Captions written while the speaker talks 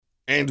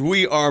And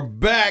we are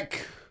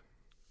back.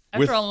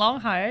 After a long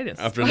hiatus.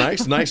 After a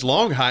nice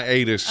long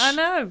hiatus. I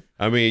know.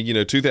 I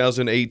mean,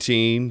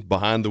 2018,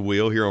 Behind the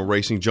Wheel here on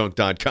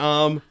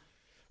RacingJunk.com.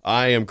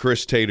 I am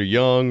Chris Tater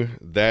Young.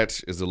 That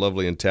is the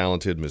lovely and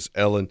talented Miss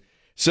Ellen.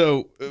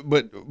 So,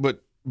 but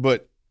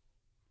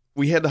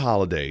we had the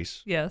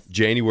holidays. Yes.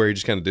 January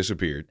just kind of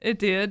disappeared. It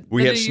did.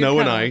 We had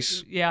snow and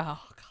ice. Yeah. Oh,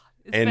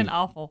 God. It's been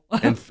awful.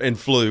 and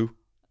flu.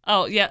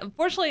 Oh, yeah.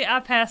 Unfortunately, I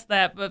passed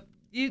that, but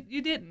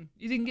you didn't.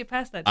 You didn't get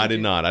past that, I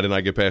did not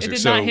get past it. It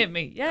did not hit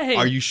me. Yeah.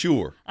 Are you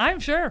sure? I'm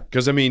sure.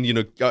 Because, I mean,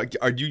 you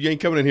ain't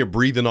coming in here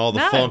breathing all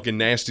the funk and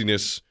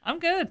nastiness. I'm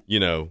good.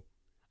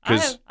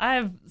 Because I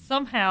have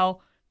somehow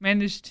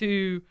managed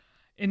to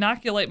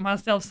inoculate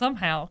myself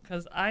somehow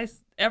because I've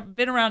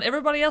been around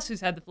everybody else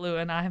who's had the flu,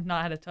 and I have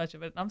not had a touch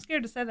of it. I'm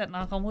scared to say that,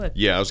 knock on wood.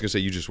 Yeah, I was going to say,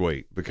 you just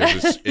wait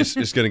because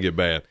it's going to get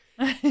bad.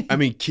 I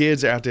mean,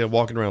 kids out there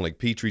walking around like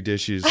Petri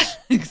dishes.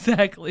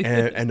 Exactly.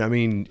 And I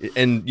mean,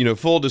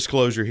 full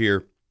disclosure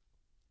here,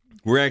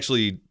 we're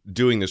actually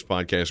doing this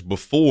podcast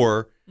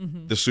before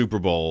the Super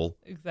Bowl.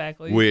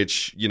 Exactly.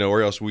 Which,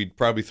 or else we'd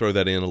probably throw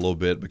that in a little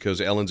bit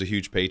because Ellen's a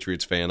huge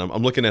Patriots fan.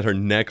 I'm looking at her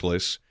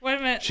necklace. Wait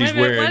a minute. She's wait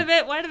a minute.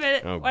 wearing... Wait a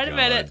minute. Oh, wait a God.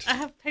 minute. I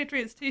have a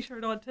Patriots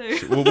t-shirt on,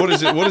 too. Well, what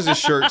does this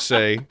shirt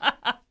say?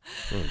 Oh,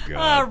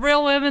 God.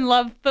 Real women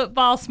love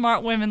football.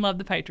 Smart women love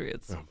the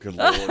Patriots. Oh, good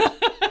Lord.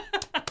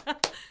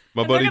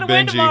 My buddy they're gonna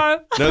win Benji.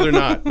 tomorrow. No, they're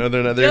not. No,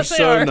 they're not. They're Yes, they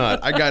so are.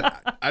 not.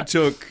 I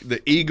took the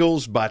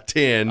Eagles by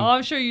 10. Oh,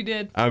 I'm sure you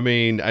did. I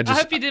mean, I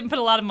hope you didn't put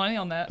a lot of money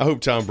on that. I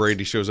hope Tom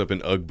Brady shows up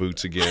in Ugg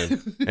boots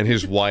again, and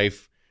his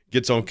wife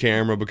gets on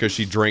camera because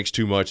she drinks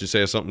too much and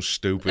says something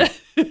stupid.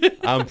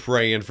 I'm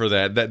praying for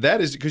that.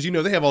 That is because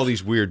they have all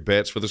these weird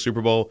bets for the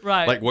Super Bowl,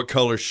 right? Like what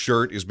color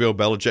shirt is Bill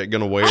Belichick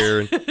going to wear?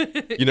 And,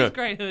 it's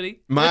great hoodie.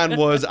 Mine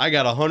was I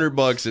got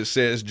 $100 that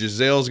says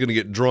Gisele's going to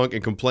get drunk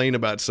and complain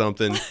about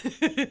something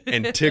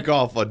and tick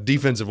off a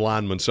defensive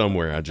lineman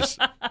somewhere.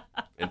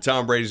 And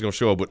Tom Brady's going to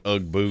show up with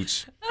Ugg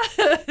boots,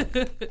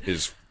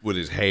 with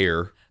his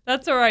hair.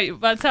 That's all right.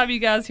 By the time you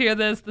guys hear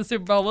this, the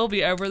Super Bowl will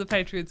be over. The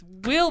Patriots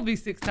will be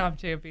 6-time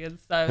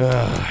champions. So,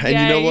 and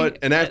yay. you know what?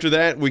 And after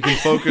that, we can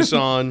focus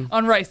on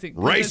racing.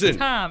 Racing.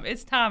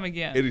 It's time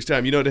again. It is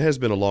time. It has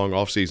been a long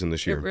off season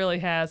this year. It really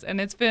has, and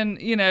it's been.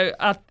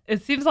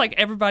 It seems like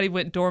everybody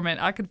went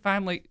dormant. I could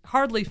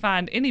hardly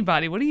find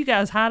anybody. What are you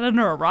guys hiding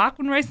under a rock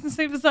when racing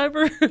season's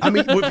over? I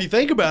mean, if you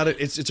think about it,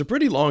 it's a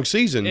pretty long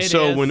season. It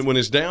so is. when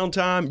it's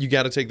downtime, you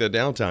got to take that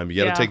downtime.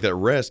 You got to take that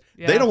rest.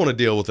 Yeah. They don't want to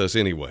deal with us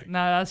anyway. No,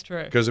 that's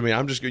true. Because I mean,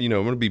 I'm just I'm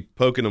going to be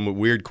poking them with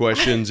weird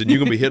questions, and you're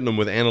going to be hitting them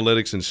with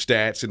analytics and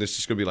stats, and it's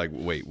just going to be like,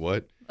 wait,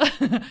 what?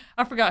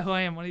 I forgot who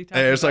I am. What are you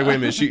talking about? It's like, wait a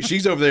minute,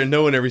 she's over there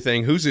knowing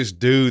everything. Who's this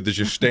dude that's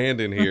just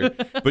standing here?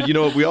 But you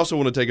know what? We also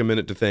want to take a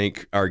minute to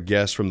thank our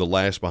guests from the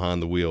last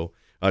Behind the Wheel.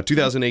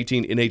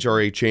 2018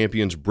 NHRA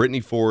champions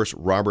Brittany Forrest,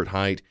 Robert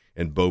Height,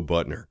 and Bo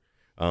Butner.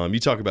 You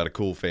talk about a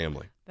cool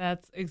family.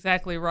 That's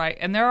exactly right.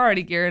 And they're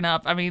already gearing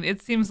up. I mean,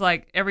 it seems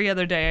like every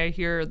other day I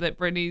hear that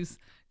Brittany's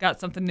got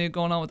something new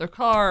going on with her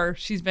car.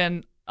 She's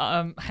been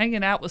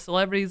hanging out with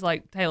celebrities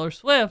like Taylor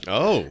Swift.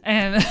 Oh.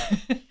 And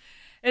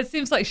it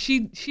seems like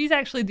she's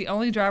actually the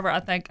only driver I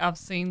think I've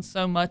seen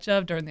so much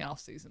of during the off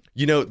season.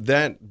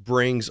 That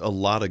brings a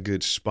lot of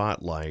good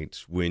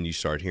spotlight when you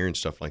start hearing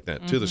stuff like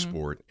that to the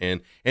sport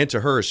and to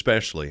her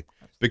especially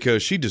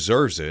because she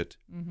deserves it.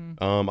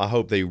 I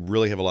hope they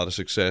really have a lot of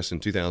success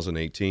in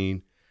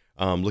 2018.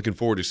 Looking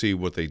forward to see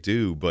what they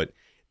do, but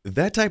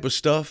that type of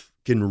stuff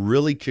can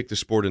really kick the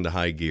sport into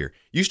high gear.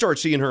 You start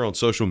seeing her on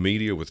social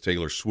media with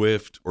Taylor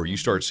Swift, or you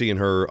start seeing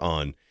her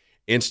on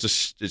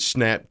chats.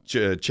 Insta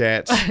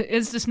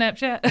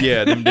Snapchat?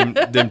 Yeah,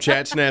 them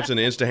chat snaps and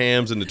the Insta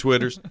hams and the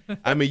Twitters.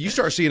 I mean, you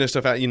start seeing that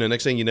stuff out,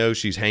 next thing you know,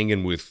 she's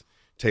hanging with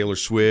Taylor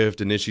Swift,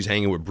 and then she's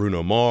hanging with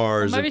Bruno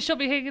Mars. Well, maybe she'll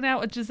be hanging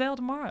out with Giselle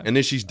tomorrow. And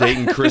then she's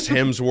dating Chris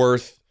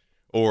Hemsworth,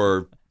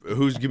 or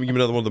give me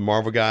another one of the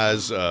Marvel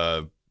guys.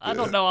 I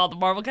don't know all the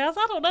Marvel guys.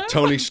 I don't know.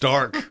 Tony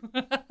Stark.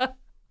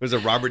 Was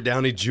it Robert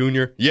Downey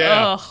Jr.?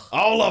 Yeah,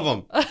 all of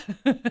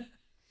them.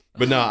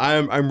 But no,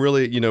 I'm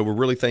really, we're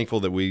really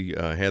thankful that we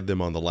had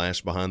them on the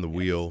last Behind the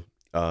Wheel.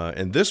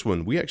 And this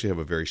one, we actually have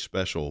a very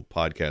special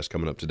podcast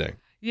coming up today.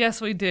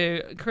 Yes, we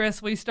do.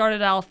 Chris, we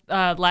started off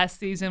last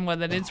season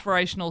with an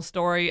inspirational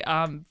story.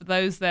 For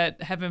those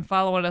that have been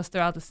following us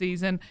throughout the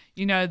season,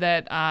 you know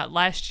that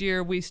last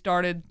year we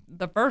started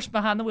the first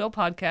Behind the Wheel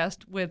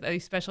podcast with a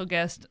special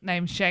guest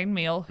named Shane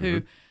Meal,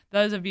 who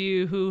those of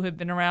you who have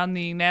been around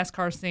the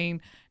NASCAR scene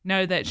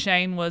know that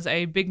Shane was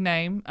a big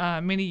name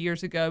many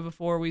years ago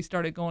before we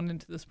started going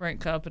into the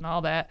Sprint Cup and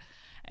all that.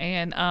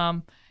 And,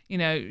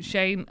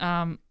 Shane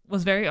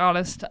was very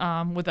honest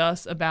with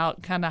us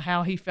about kind of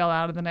how he fell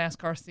out of the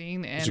NASCAR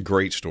scene. And it's a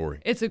great story.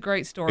 It's a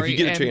great story. If you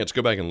get a chance,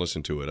 go back and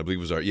listen to it. I believe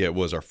it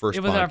was our first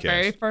podcast. It was our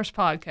very first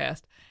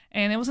podcast.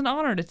 And it was an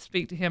honor to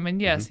speak to him.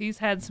 And yes, he's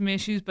had some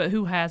issues, but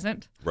who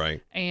hasn't?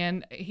 Right.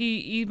 And he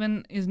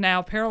even is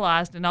now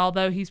paralyzed. And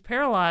although he's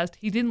paralyzed,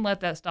 he didn't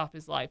let that stop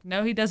his life.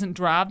 No, he doesn't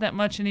drive that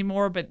much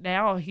anymore, but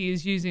now he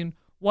is using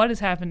what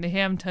has happened to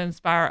him to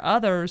inspire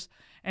others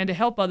and to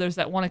help others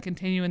that want to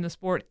continue in the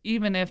sport,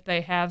 even if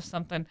they have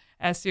something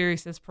as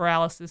serious as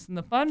paralysis. And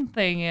the fun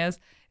thing is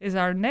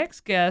our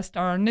next guest,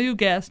 our new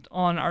guest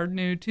on our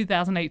new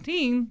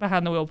 2018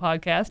 Behind the Wheel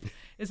podcast,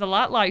 is a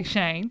lot like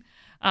Shane.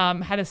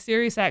 Had a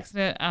serious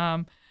accident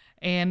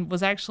and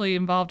was actually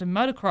involved in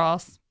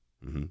motocross.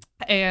 Mm-hmm.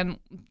 And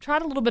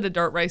tried a little bit of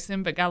dirt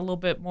racing, but got a little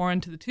bit more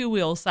into the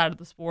two-wheel side of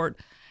the sport,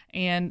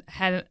 and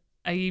had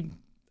a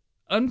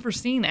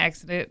unforeseen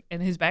accident in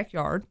his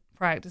backyard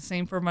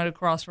practicing for a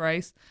motocross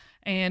race,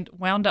 and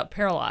wound up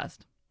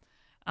paralyzed.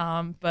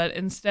 But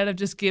instead of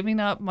just giving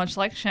up, much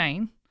like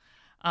Shane,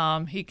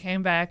 he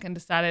came back and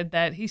decided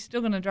that he's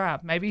still going to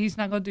drive. Maybe he's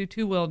not going to do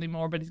two-wheel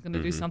anymore, but he's going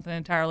to do something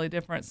entirely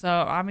different. So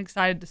I'm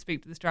excited to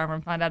speak to this driver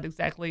and find out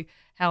exactly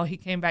how he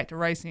came back to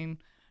racing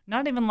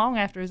not even long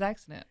after his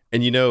accident.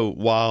 And,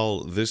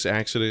 while this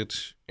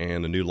accident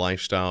and a new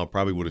lifestyle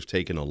probably would have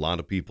taken a lot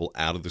of people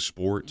out of the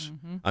sport,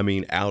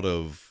 out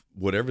of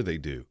whatever they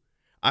do.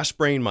 I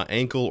sprain my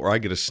ankle or I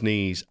get a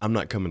sneeze, I'm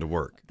not coming to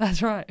work.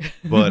 That's right.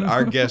 But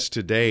our guest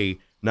today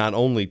not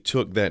only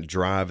took that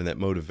drive and that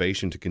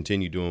motivation to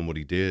continue doing what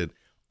he did,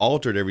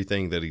 altered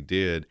everything that he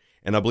did,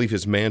 and I believe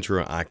his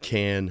mantra, I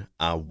can,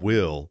 I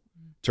will,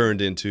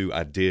 turned into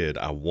I did,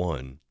 I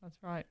won. That's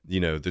right.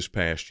 This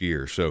past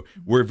year. So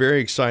we're very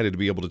excited to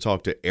be able to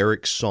talk to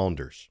Eric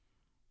Saunders,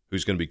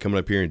 who's going to be coming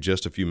up here in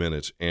just a few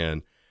minutes.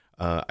 And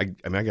I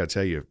got to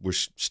tell you, we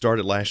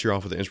started last year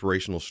off with an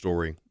inspirational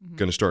story.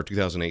 Going to start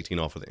 2018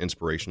 off with an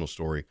inspirational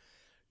story.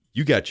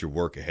 You got your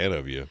work ahead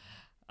of you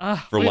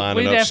for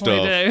lining up stuff. We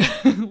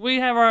definitely do. We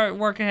have our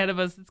work ahead of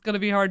us. It's going to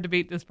be hard to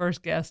beat this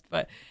first guest,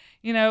 but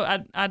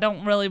I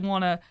don't really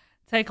want to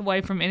take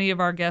away from any of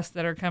our guests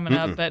that are coming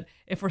up, but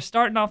if we're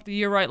starting off the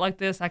year right like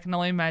this, I can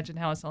only imagine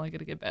how it's only going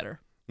to get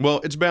better.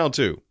 Well, it's bound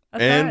to.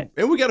 That's right.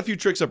 And we got a few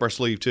tricks up our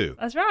sleeve, too.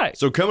 That's right.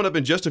 So coming up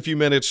in just a few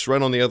minutes, right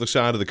on the other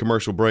side of the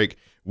commercial break,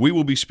 we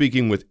will be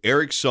speaking with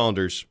Eric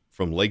Saunders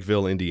from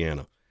Lakeville,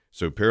 Indiana.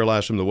 So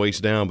paralyzed from the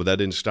waist down, but that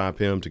didn't stop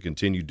him to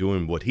continue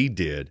doing what he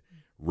did,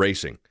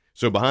 racing.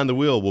 So Behind the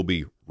Wheel, we'll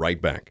be right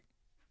back.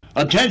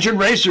 Attention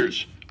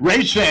racers,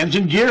 race fans,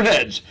 and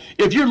gearheads.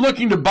 If you're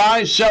looking to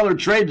buy, sell, or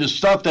trade the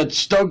stuff that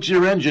stokes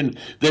your engine,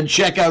 then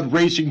check out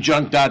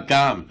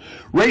RacingJunk.com.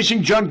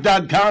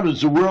 RacingJunk.com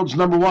is the world's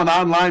 #1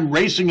 online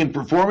racing and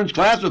performance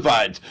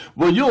classifieds,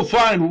 where you'll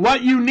find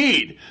what you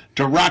need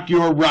to rock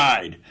your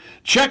ride.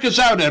 Check us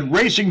out at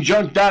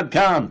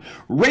RacingJunk.com.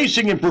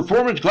 Racing and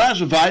performance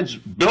classifieds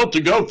built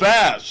to go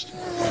fast.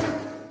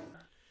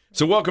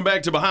 So welcome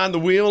back to Behind the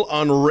Wheel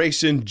on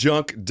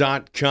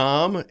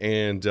RacingJunk.com.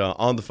 And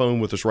on the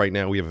phone with us right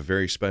now, we have a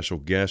very special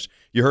guest.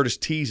 You heard us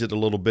tease it a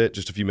little bit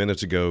just a few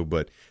minutes ago,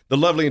 but the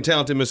lovely and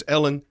talented Miss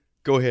Ellen,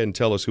 go ahead and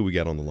tell us who we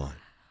got on the line.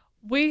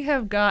 We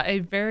have got a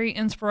very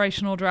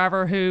inspirational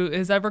driver who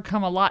has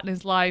overcome a lot in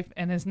his life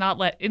and has not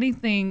let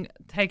anything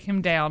take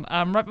him down.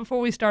 Right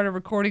before we started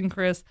recording,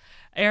 Chris,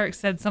 Eric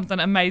said something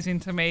amazing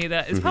to me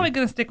that is probably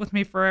going to stick with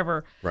me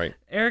forever. Right.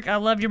 Eric, I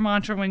love your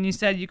mantra when you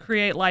said you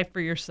create life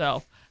for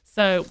yourself.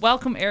 So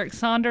welcome, Eric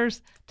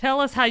Saunders. Tell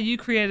us how you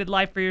created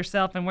life for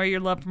yourself and where your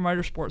love for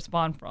motorsports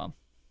spawned from.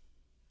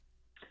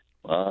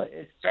 Well,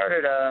 it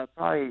started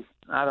probably,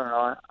 I don't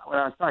know, when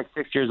I was probably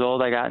 6 years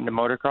old, I got into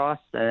motocross,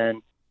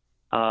 and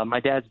my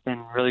dad's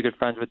been really good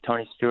friends with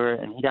Tony Stewart,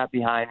 and he got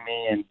behind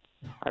me, and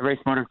I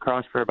raced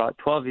motocross for about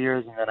 12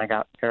 years, and then I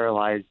got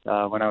paralyzed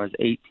when I was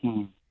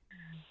 18.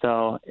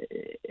 So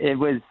it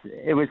was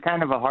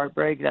kind of a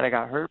heartbreak that I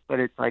got hurt, but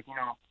it's like,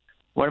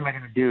 what am I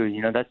going to do?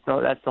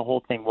 That's the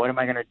whole thing. What am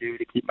I going to do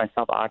to keep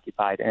myself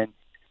occupied? And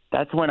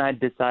that's when I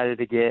decided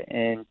to get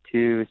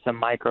into some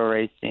micro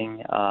racing.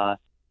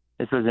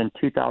 This was in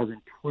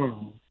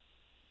 2012.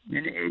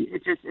 And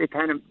it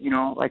kind of,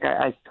 like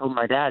I told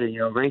my dad,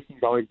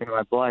 racing's always been in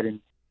my blood. And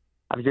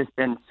I've just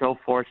been so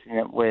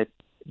fortunate with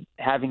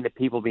having the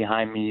people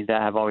behind me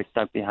that have always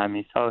stuck behind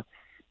me. So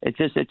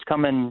it's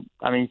coming,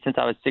 since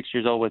I was 6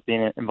 years old with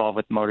being involved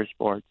with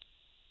motorsports.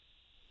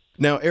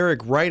 Now, Eric,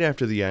 right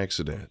after the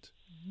accident,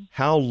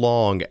 how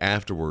long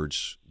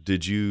afterwards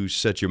did you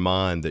set your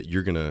mind that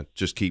you're going to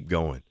just keep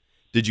going?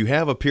 Did you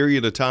have a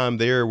period of time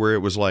there where it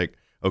was like,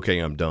 okay,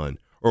 I'm done?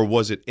 Or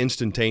was it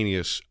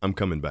instantaneous, I'm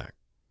coming back?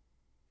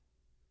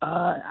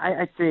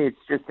 I'd say it's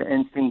just the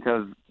instinct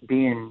of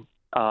being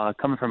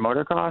coming from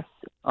motocross.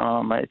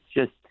 It's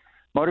just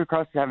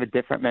motocross have a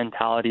different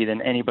mentality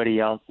than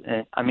anybody else.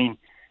 And,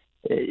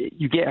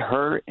 you get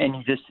hurt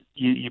and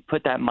you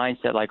put that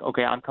mindset like,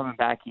 okay, I'm coming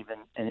back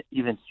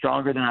even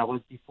stronger than I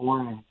was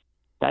before. And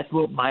that's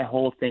what my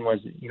whole thing was.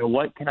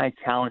 What can I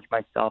challenge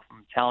myself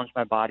and challenge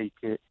my body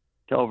to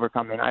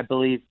overcome? And I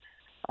believe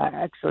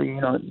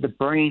the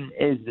brain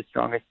is the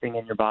strongest thing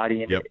in your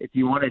body. And if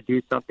you want to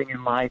do something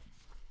in life,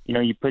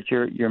 you put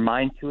your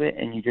mind to it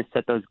and you just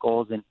set those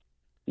goals. And,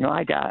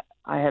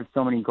 I have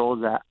so many goals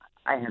that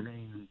I haven't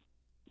even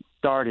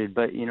started,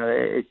 but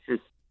it's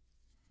just,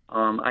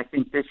 I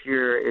think this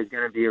year is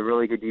going to be a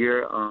really good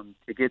year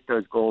to get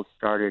those goals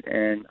started,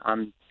 and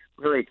I'm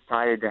really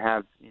excited to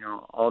have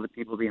all the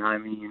people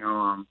behind me.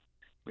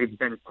 We've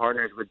been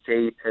partners with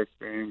J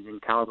Pistons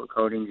and Caliber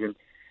Coatings, and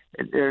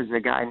there's a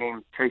guy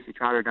named Tracy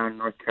Trotter down in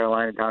North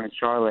Carolina, down in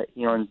Charlotte,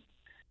 in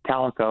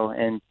Calico,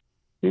 and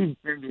he's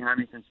been behind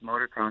me since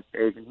motocross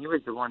days, and he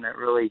was the one that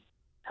really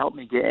helped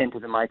me get into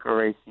the micro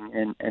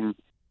racing. And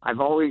I've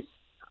always,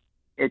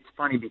 it's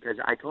funny because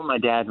I told my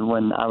dad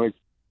when I was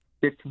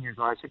 15 years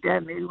old, I said,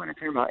 Dad, maybe when I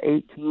turn about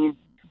 18,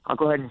 I'll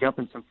go ahead and jump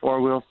in some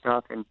four-wheel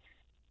stuff. And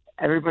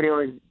everybody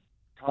always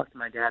talks to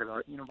my dad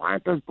about, why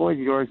aren't those boys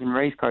of yours in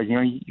race cars?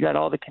 You got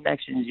all the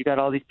connections, you got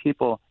all these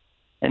people.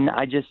 And when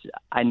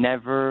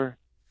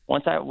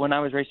I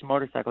was racing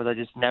motorcycles, I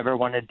just never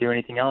wanted to do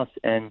anything else.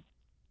 And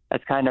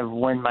that's kind of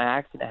when my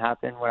accident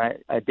happened, when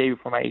a day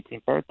before my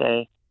 18th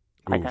birthday.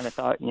 Oof. I kind of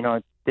thought,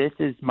 this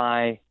is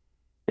my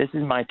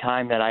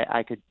time that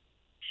I could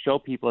show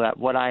people that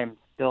what I am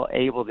still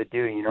able to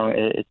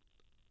do.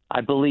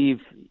 I believe,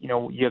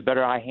 you have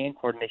better eye-hand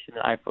coordination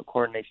than eye-foot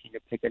coordination. You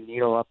can pick a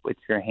needle up with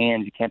your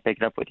hands. You can't pick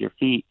it up with your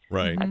feet.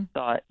 Right. I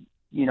thought,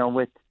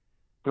 with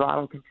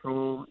throttle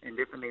control and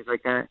different things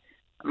like that,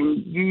 you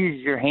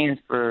use your hands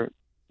for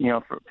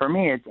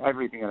me, it's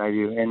everything that I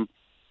do. And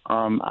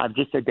I've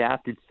just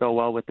adapted so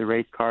well with the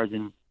race cars,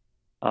 and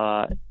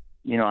I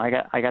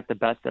got the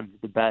best of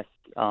the best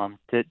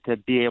to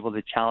be able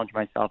to challenge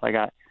myself. I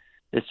got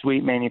the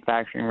Sweet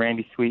manufacturing,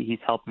 Randy Sweet.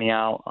 He's helped me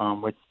out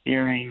with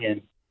steering,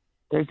 and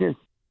there's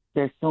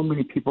so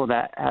many people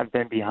that have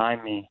been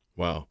behind me.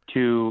 Wow.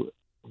 To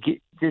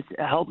just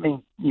help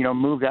me,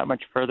 move that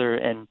much further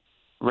in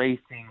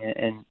racing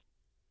and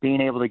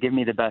being able to give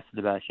me the best of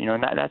the best.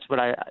 And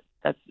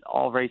that's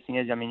all racing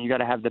is. You got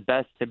to have the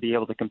best to be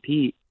able to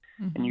compete.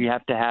 Mm-hmm. And you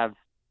have to have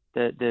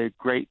the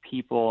great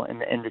people in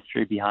the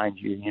industry behind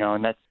you,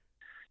 and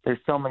there's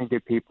so many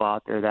good people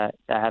out there that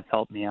have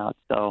helped me out.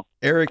 So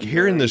Eric,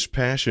 hearing this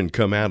passion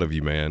come out of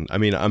you, man,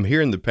 I'm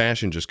hearing the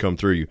passion just come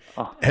through you.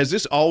 Oh. Has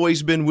this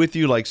always been with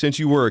you, like since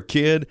you were a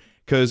kid?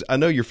 Because I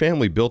know your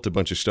family built a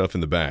bunch of stuff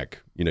in the back.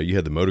 You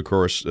had the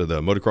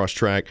motocross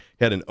track,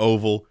 had an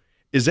oval.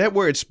 Is that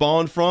where it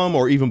spawned from,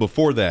 or even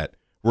before that,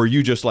 were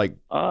you just like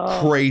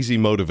crazy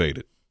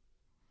motivated?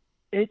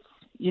 It's,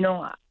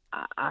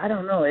 I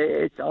don't know.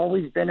 It's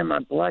always been in my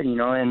blood,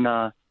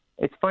 and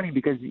it's funny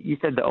because you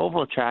said the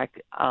oval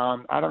track.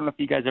 I don't know if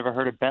you guys ever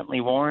heard of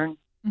Bentley Warren,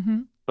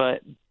 mm-hmm.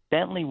 but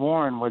Bentley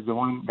Warren was the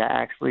one that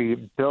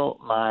actually built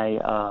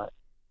my,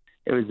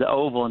 it was the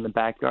oval in the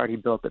backyard. He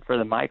built it for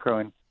the micro.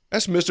 And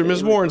that's Mr. and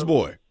Ms. Warren's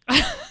boy.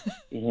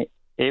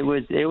 It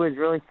was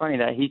really funny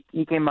that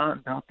he came out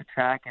and built the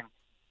track, and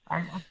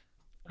I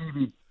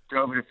maybe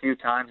drove it a few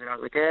times, and I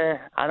was like,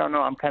 I don't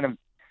know. I'm kind of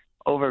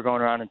over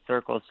going around in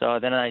circles. So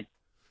then I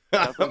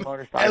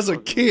As a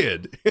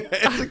kid,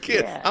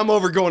 yeah. I'm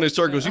over going in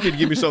circles. You need to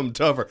give me something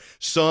tougher.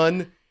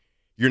 Son,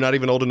 you're not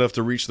even old enough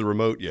to reach the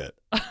remote yet.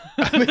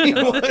 What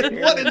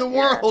in the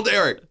world,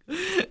 Eric?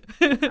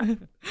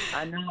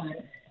 I know.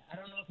 I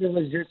don't know if it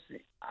was just,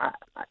 I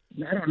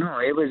don't know.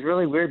 It was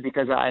really weird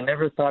because I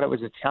never thought it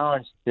was a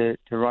challenge to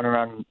run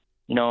around,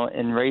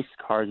 in race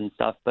cars and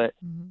stuff. But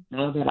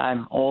now that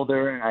I'm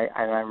older and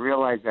I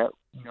realize that,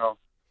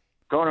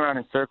 going around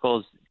in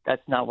circles,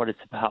 that's not what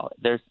it's about.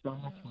 There's so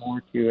much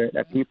more to it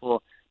that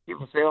people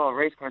say, "Oh,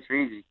 race cars are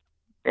easy."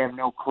 They have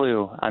no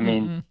clue.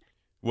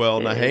 Well,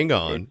 now hang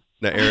on.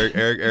 Now,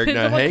 Eric,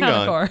 now hang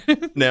on.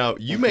 Now,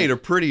 you made a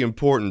pretty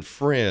important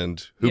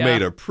friend who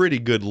made a pretty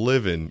good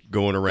living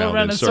going around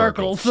in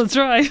circles. That's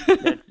right.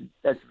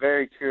 That's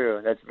very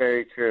true. That's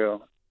very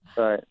true.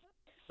 But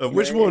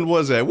which one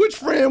was that? Which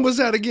friend was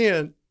that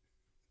again?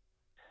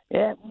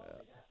 Yeah.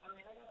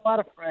 A lot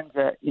of friends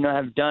that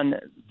have done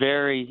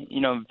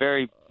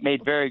made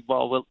very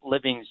well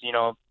livings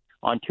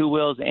on two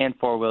wheels and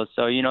four wheels.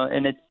 So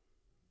and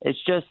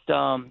it's just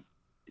I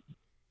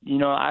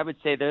would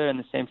say they're in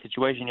the same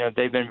situation.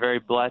 They've been very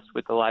blessed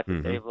with the life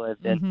that they've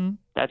lived, and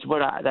that's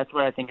what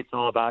I think it's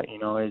all about.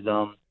 Is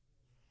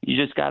you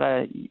just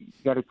gotta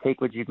take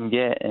what you can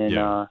get,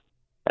 and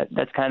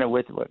that's kind of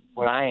with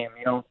what I am.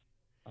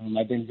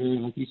 I've been very,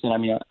 like you said.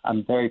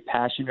 I'm very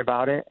passionate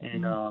about it,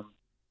 and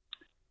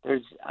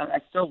I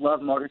still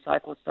love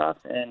motorcycle stuff,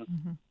 and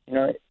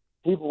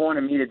people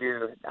wanted me to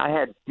do. I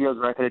had deals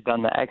where I could have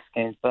done the X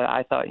Games, but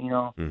I thought,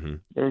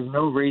 there's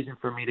no reason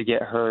for me to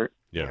get hurt.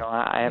 Yeah.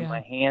 I have my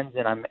hands,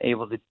 and I'm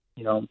able to,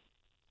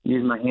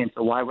 use my hands.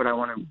 So why would I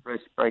want to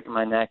risk breaking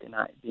my neck and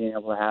not being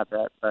able to have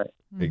that? But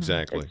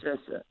exactly, it's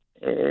just,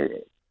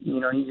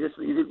 you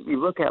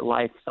look at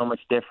life so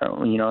much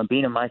different.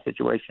 Being in my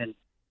situation,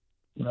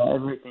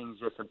 everything's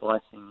just a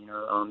blessing.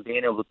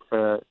 Being able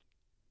to,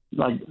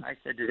 like I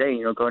said today,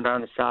 going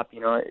down to the shop,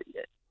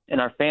 and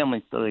our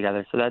family's still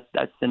together. So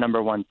that's the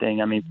number one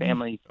thing.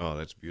 Family. Oh,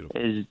 that's beautiful.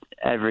 Is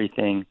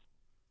everything.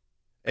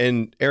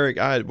 And Eric,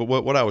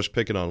 what I was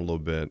picking on a little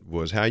bit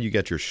was how you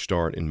got your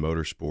start in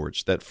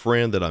motorsports. That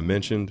friend that I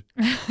mentioned,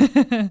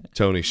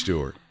 Tony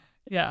Stewart.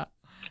 Yeah.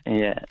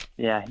 Yeah.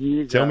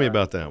 Tell me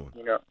about that one.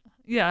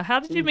 Yeah.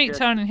 How did you meet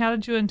Tony? How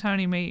did you and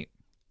Tony meet?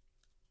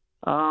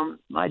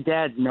 My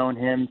dad's known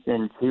him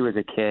since he was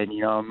a kid.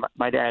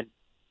 My dad,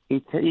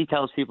 he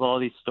tells people all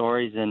these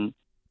stories, and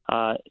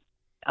I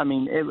don't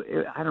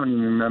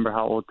even remember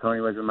how old Tony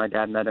was when my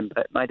dad met him,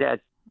 but my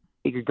dad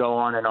he could go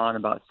on and on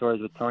about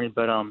stories with Tony,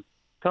 but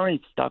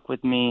Tony stuck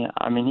with me.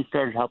 I mean, he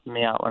started helping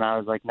me out when I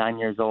was like 9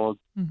 years old,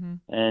 and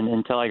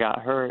until I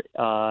got hurt,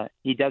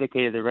 he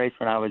dedicated the race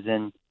when I was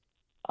in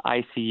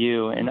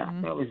ICU, and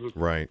that was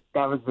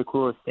that was the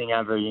coolest thing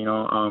ever.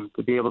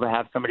 To be able to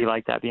have somebody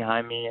like that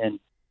behind me, and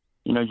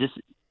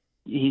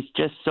he's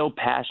just so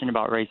passionate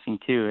about racing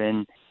too,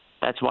 and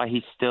that's why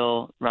he's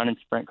still running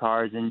sprint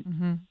cars,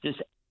 and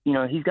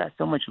he's got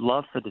so much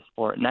love for the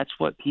sport, and that's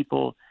what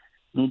people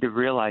need to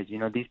realize.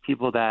 These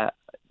people that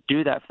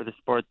do that for the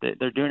sport,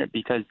 they're doing it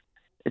because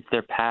it's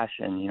their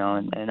passion,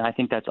 and I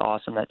think that's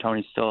awesome that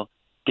Tony's still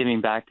giving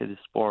back to the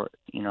sport.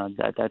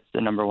 That's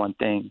the number one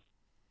thing.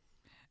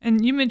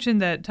 And you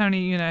mentioned that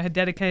Tony, had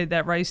dedicated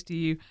that race to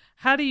you.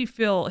 How do you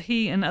feel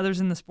he and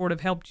others in the sport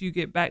have helped you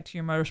get back to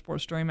your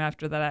motorsports dream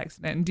after that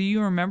accident? And do you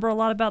remember a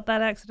lot about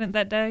that accident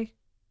that day?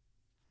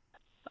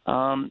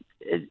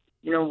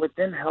 With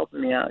them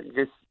helping me out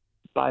just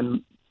by,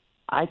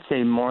 I'd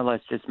say more or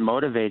less just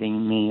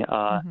motivating me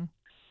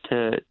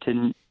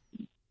to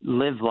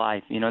live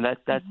life.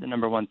 That's the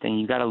number one thing.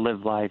 You got to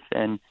live life.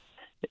 And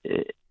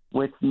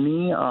with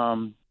me,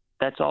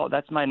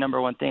 that's my number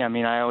one thing. I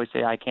mean, I always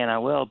say I can, I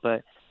will,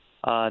 but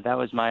that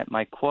was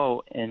my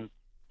quote, and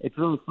it's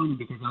really funny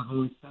because I've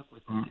always stuck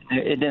with that.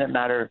 It didn't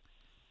matter.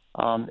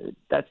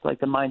 That's like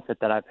the mindset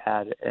that I've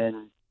had,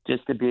 and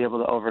just to be able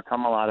to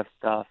overcome a lot of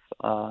stuff.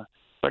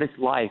 But it's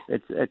life.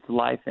 It's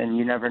life, and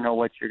you never know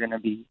what you're going to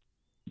be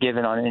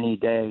given on any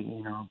day,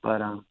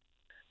 But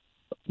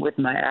with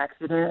my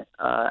accident,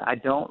 I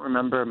don't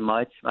remember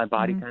much. My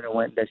body kind of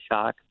went into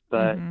shock,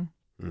 but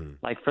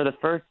like for the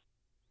first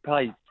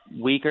probably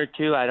week or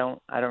two, I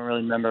don't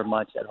really remember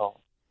much at all.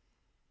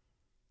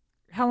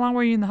 How long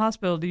were you in the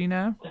hospital? Do you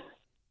know?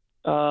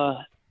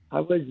 I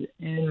was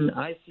in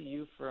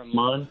ICU for a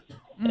month,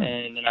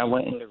 and then I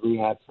went into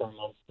rehab for a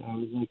month. So it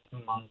was like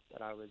 2 months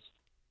that I was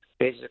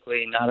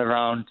basically not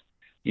around,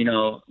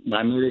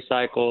 my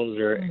motorcycles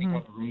or any kind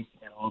of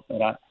racing at all.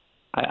 But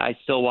I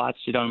still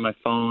watched it on my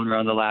phone or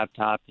on the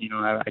laptop.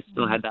 I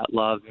still had that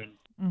love,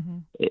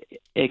 and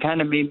it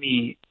kind of made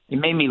me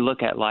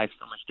look at life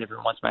so much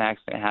different once my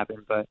accident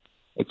happened. But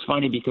it's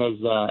funny because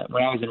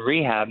when I was in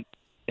rehab,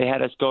 they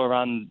had us go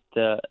around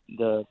the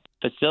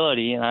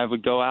facility, and I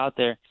would go out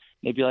there.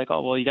 They'd be like,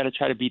 "Oh, well, you got to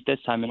try to beat this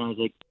time." And I was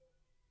like,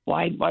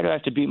 "Why do I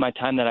have to beat my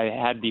time that I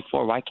had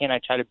before? Why can't I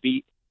try to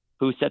beat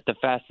who set the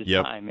fastest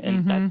time?"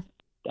 And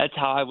that's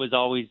how I was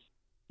always,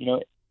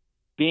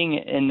 being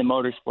in the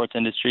motorsports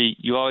industry,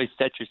 you always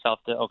set yourself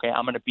to, okay,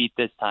 I'm going to beat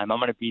this time. I'm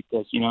going to beat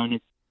this, and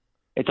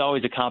it's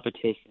always a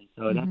competition.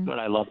 So that's what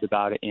I loved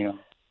about it,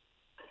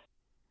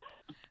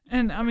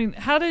 And I mean,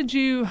 how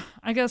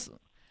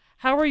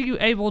were you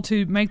able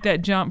to make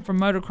that jump from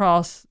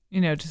motocross,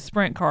 to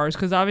sprint cars?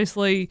 Because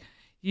obviously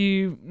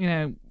you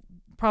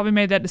probably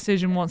made that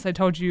decision once they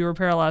told you were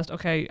paralyzed.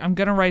 Okay, I'm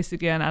going to race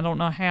again. I don't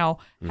know how.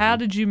 How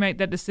did you make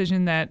that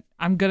decision that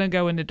I'm going to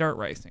go into dirt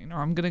racing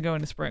or I'm going to go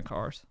into sprint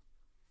cars?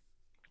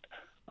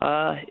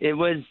 It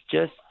was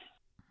just,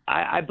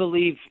 I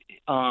believe,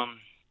 on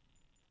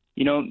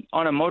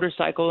a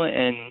motorcycle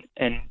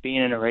and being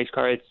in a race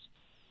car,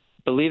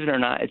 believe it or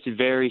not, it's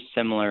very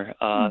similar.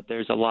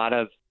 There's a lot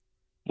of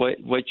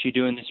what you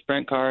do in the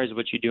sprint cars,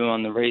 what you do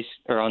on the race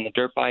or on the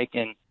dirt bike,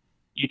 and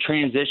you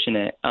transition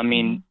it. I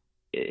mean,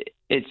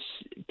 it's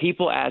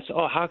people ask,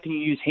 "Oh, how can you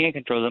use hand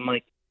controls?" I'm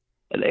like,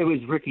 it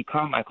was Ricky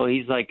Carmichael.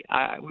 He's like,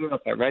 we were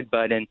up at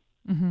Redbud, and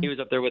he was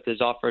up there with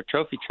his off-road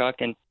trophy truck,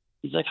 and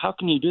he's like, "How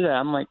can you do that?"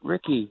 I'm like,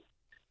 "Ricky,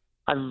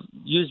 I've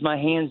used my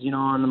hands,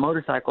 on the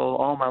motorcycle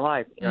all my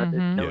life. It's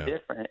no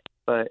different."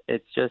 But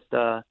it's just.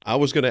 I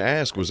was going to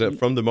ask, was that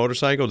from the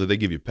motorcycle? Did they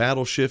give you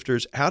paddle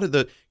shifters? How did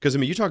because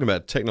you're talking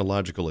about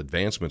technological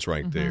advancements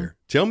right there.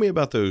 Tell me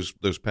about those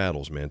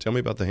paddles, man. Tell me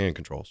about the hand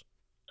controls.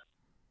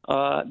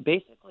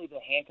 Basically, the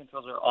hand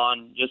controls are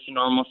on just a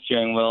normal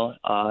steering wheel.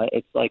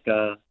 It's like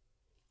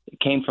it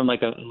came from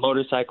like a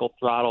motorcycle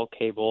throttle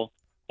cable,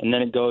 and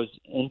then it goes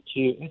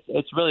into.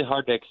 It's really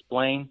hard to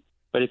explain,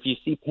 but if you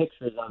see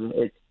pictures of it,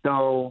 it's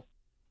so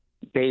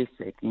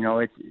basic.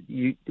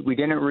 We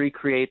didn't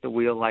recreate the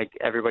wheel like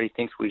everybody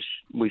thinks we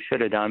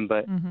should have done,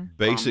 but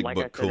basic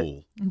but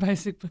cool.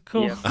 Basic but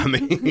cool. Yeah. I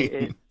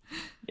mean,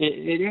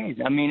 it is.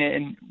 I mean,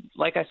 and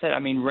like I said, I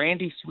mean,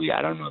 Randy Sweet.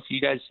 I don't know if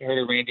you guys heard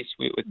of Randy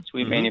Sweet with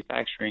Sweet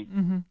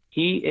Manufacturing.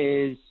 He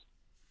is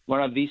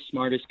one of the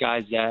smartest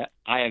guys that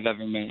I have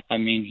ever met. I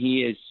mean,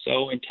 he is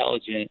so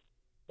intelligent,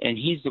 and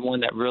he's the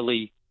one that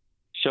really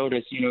showed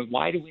us,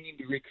 why do we need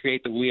to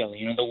recreate the wheel?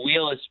 The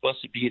wheel is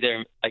supposed to be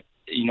there, like,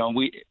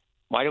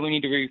 why do we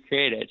need to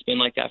recreate it? It's been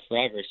like that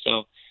forever.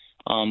 So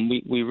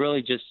we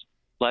really just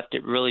left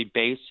it really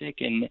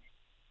basic, and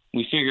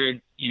we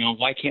figured,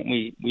 why can't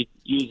we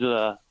use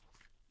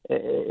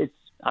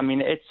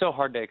it's so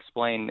hard to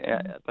explain,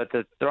 but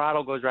the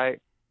throttle goes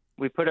right.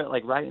 We put it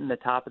like right in the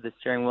top of the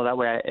steering wheel. That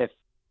way, if,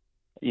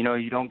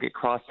 you don't get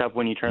crossed up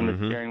when you turn the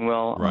steering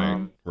wheel.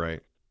 Right.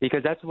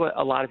 Because that's what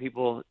a lot of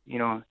people,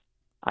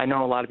 I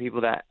know a lot of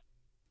people that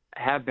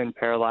have been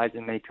paralyzed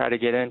and they try to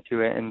get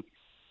into it and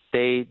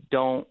they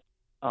don't,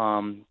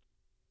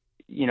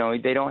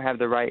 they don't have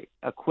the right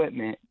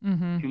equipment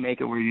to make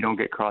it where you don't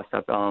get crossed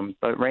up.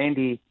 But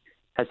Randy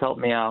has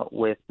helped me out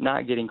with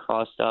not getting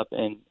crossed up,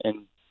 and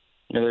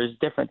there's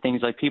different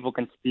things like people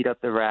can speed up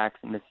the racks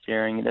and the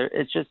steering.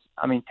 It's just,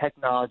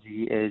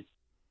 technology is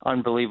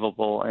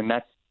unbelievable, and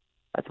that's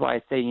why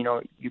I say,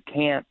 you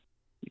can't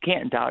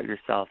doubt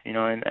yourself,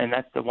 and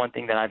that's the one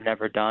thing that I've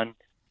never done.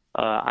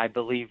 I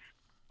believe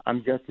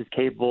I'm just as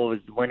capable of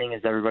winning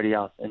as everybody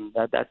else, and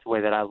that's the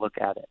way that I look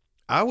at it.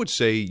 I would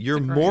say you're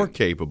more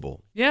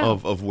capable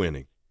of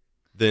winning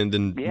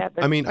than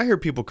I hear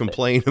people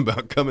complain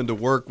about coming to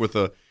work with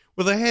a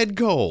head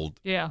cold.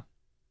 Yeah.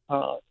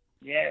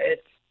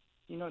 It's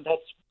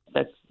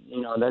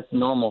that's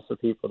normal for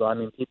people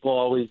though. People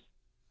always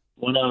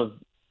want to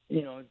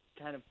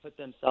kind of put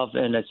themselves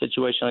in a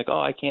situation like,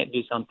 oh, I can't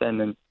do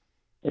something, and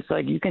it's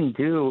like you can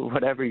do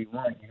whatever you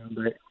want,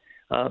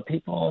 but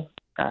people,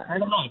 I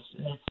don't know,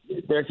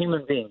 they're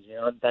human beings,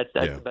 that's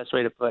the best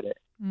way to put it.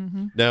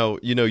 Mm-hmm. Now,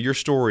 your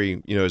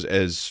story,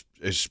 as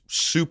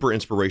super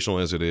inspirational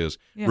as it is,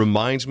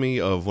 reminds me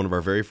of one of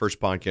our very first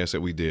podcasts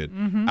that we did,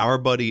 our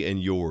buddy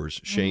and yours,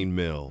 Shane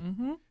Mill.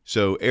 Mm-hmm.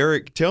 So,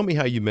 Eric, tell me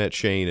how you met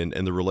Shane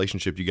and the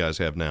relationship you guys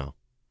have now.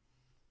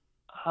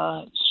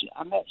 I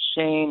met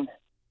Shane.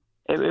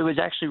 It was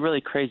actually really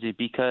crazy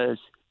because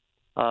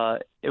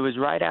it was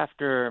right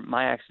after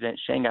my accident,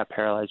 Shane got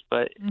paralyzed.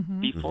 But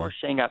before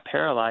Shane got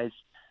paralyzed,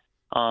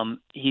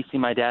 he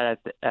seen my dad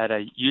at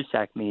a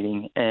USAC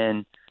meeting,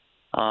 and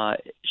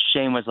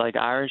Shane was like,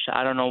 Irish,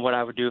 I don't know what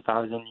I would do if I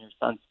was in your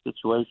son's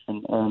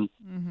situation. And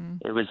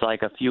it was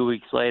like a few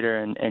weeks later,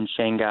 and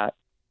Shane got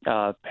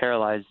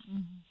paralyzed.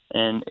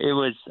 And it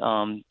was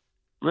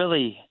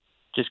really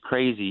just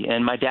crazy.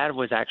 And my dad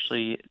was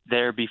actually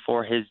there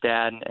before his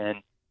dad, and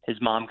his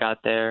mom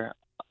got there.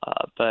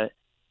 But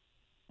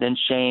then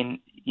Shane,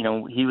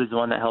 he was the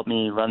one that helped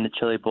me run the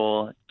Chili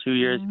Bowl 2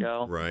 years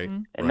ago. Right.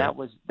 And that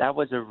was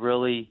a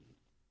really,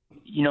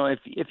 if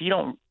you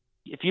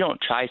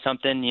don't try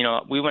something,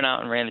 we went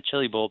out and ran the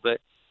Chili Bowl, but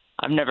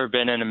I've never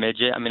been in a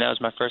midget. That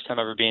was my first time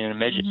ever being in a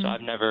midget. So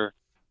I've never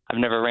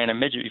ran a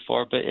midget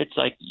before, but it's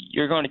like,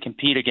 you're going to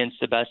compete against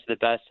the best of the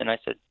best. And I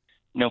said,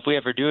 if we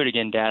ever do it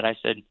again, Dad, I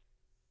said,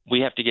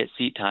 we have to get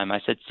seat time. I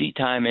said, seat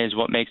time is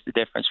what makes the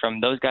difference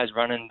from those guys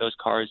running those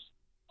cars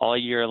all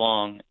year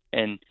long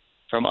and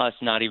from us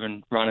not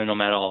even running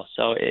them at all.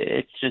 So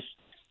it's just,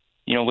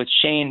 with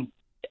Shane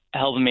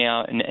helping me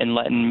out and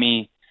letting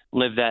me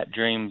live that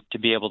dream to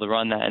be able to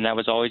run that. And that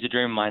was always a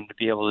dream of mine, to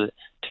be able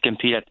to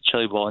compete at the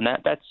Chili Bowl. And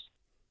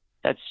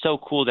that's so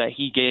cool that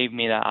he gave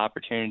me that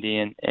opportunity,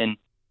 and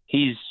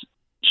he's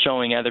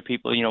showing other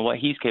people, what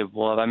he's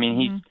capable of. I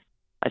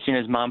seen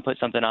his mom put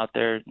something out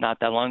there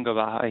not that long ago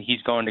about how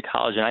he's going to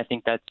college, and I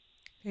think that's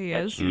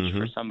huge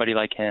for somebody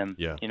like him.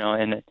 Yeah.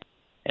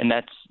 And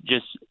that's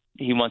just,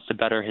 he wants to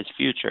better his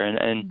future,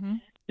 and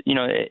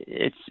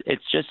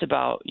it's just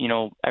about,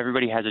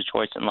 everybody has a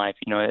choice in life.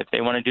 If they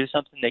want to do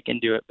something, they can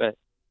do it, but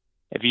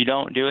if you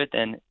don't do it,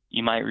 then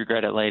you might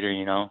regret it later.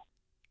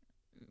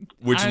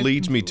 Which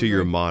leads me to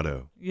your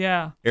motto.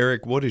 Yeah.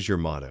 Eric, what is your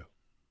motto?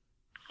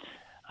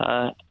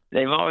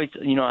 They've always,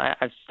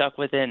 I've stuck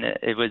with it. And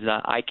it was,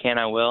 I can,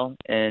 I will.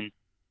 And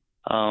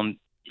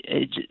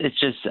it's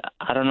just,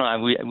 I don't know.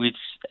 We've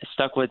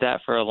stuck with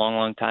that for a long,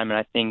 long time. And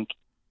I think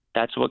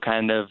that's what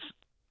kind of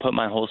put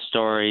my whole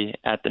story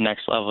at the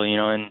next level,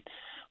 And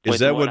is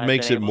that what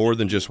makes it more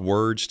than just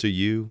words to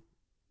you?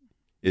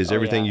 Is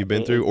everything you've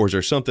been through? Or is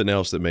there something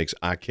else that makes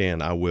I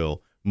can, I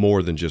will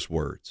more than just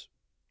words?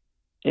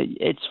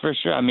 It's for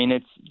sure.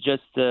 It's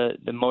just the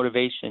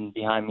motivation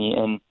behind me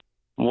and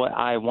what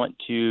I want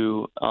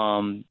to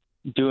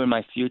do in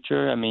my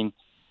future.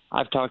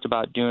 I've talked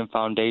about doing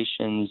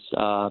foundations,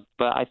 but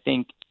I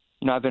think,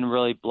 I've been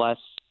really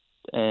blessed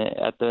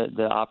at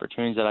the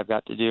opportunities that I've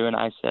got to do. And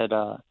I said,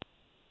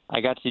 I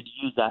got to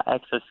use that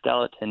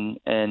exoskeleton,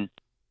 and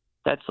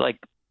that's like,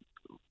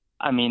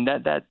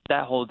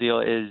 that whole deal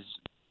is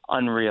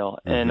unreal.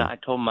 And I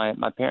told my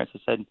parents, I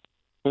said,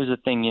 here's the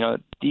thing,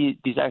 these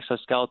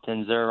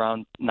exoskeletons, they're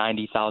around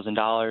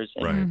 $90,000,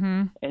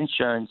 and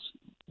insurance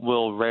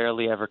will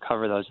rarely ever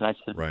cover those. And I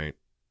said,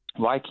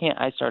 why can't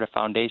I start a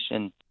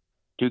foundation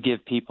to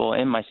give people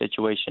in my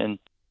situation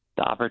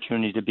the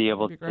opportunity to be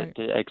able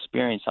to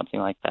experience something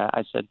like that?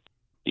 I said,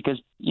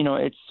 because,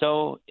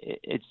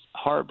 it's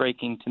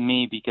heartbreaking to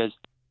me because,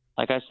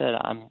 like I said,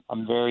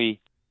 I'm very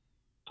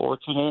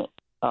fortunate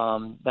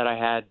that I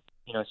had,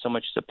 so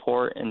much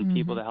support and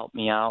people to help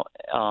me out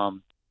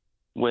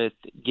with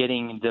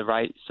getting the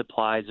right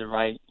supplies, the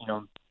right,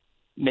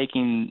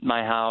 making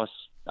my house,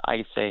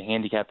 I say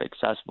handicap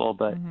accessible,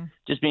 but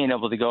just being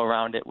able to go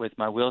around it with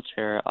my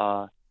wheelchair,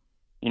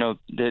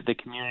 the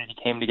community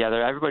came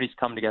together. Everybody's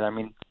come together.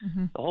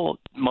 The whole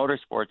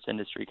motorsports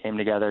industry came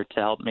together to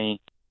help me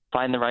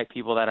find the right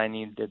people that I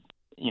need to,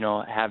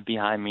 have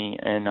behind me.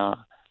 And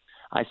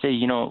I say,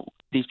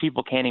 these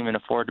people can't even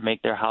afford to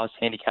make their house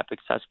handicap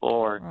accessible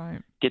or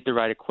get the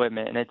right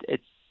equipment. And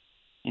it's,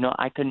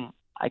 I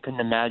couldn't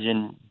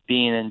imagine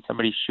being in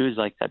somebody's shoes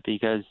like that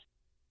because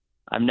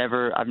I've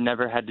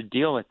never had to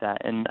deal with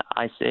that. And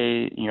I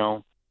say,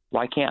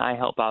 why can't I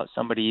help out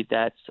somebody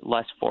that's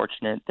less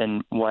fortunate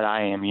than what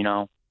I am,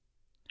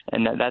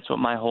 And that's what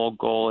my whole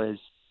goal is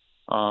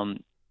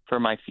for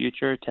my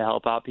future, to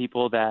help out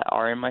people that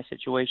are in my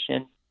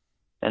situation.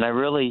 And I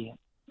really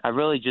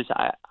just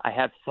I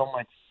have so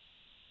much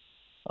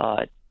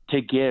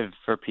to give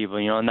for people,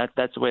 and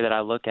that's the way that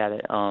I look at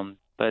it.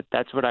 But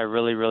that's what I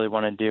really, really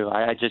want to do.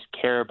 I just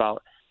care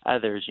about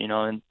others,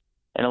 and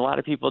a lot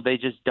of people, they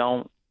just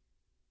don't.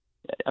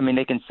 I mean,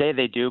 they can say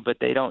they do, but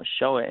they don't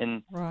show it.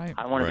 And right.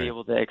 I want to be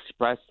able to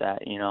express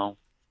that,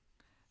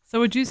 So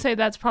would you say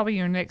that's probably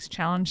your next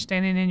challenge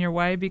standing in your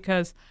way?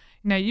 Because,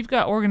 you've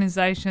got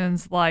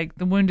organizations like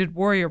the Wounded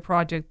Warrior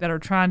Project that are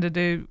trying to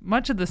do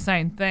much of the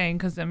same thing.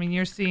 Because,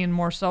 you're seeing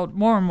more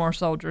and more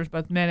soldiers,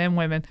 both men and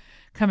women,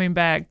 coming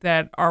back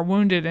that are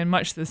wounded in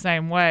much the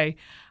same way.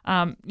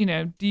 Do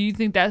you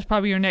think that's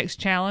probably your next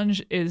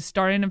challenge, is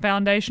starting a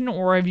foundation?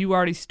 Or have you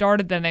already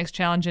started the next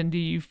challenge, and do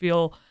you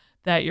feel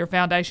that your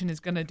foundation is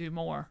going to do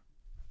more?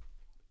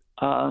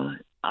 I'm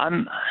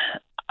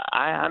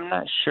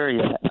not sure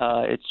yet.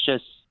 It's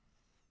just,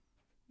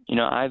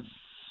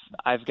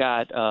 I've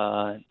got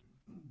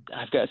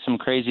some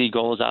crazy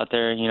goals out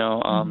there.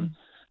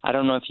 I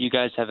don't know if you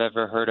guys have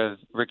ever heard of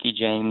Ricky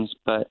James,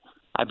 but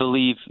I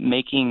believe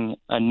making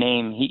a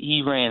name.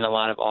 He ran a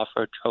lot of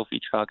off-road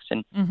trophy trucks,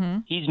 and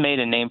he's made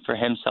a name for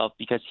himself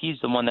because he's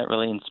the one that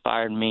really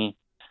inspired me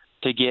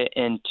to get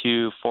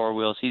into four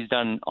wheels. He's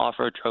done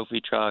off-road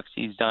trophy trucks.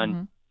 He's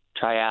done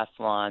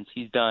triathlons.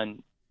 He's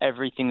done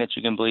everything that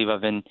you can believe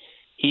of. And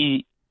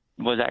he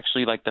was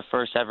actually like the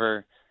first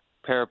ever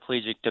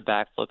paraplegic to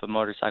backflip a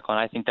motorcycle. And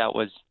I think that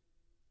was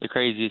the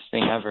craziest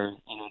thing ever.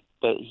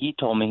 But he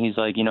told me, he's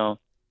like,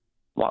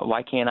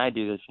 why can't I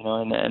do this?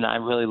 And I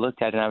really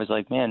looked at it and I was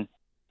like, man,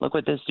 look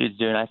what this dude's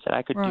doing. I said,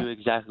 I could do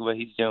exactly what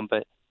he's doing.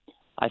 But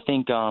I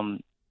think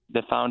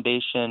the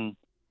foundation,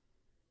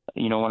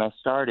 when I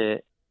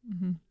started,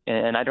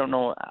 and I don't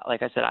know,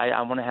 like I said, I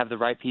want to have the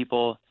right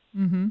people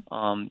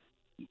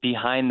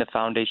behind the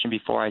foundation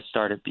before I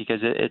start it, because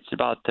it's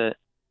about the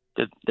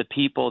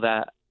people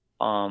that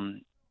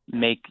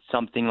make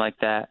something like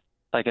that,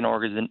 like an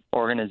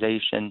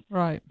organization,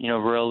 right?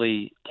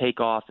 Really take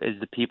off, is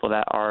the people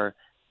that are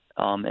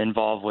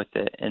involved with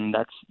it, and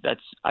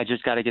that's I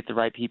just got to get the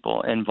right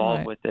people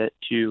involved with it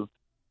to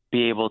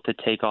be able to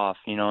take off,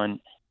 and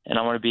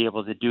I want to be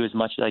able to do as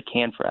much as I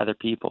can for other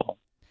people.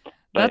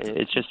 But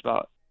it's just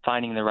about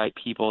finding the right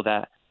people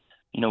that,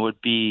 would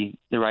be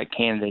the right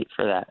candidate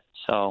for that.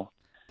 So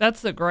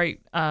that's a great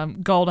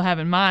goal to have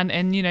in mind.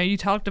 And, you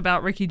talked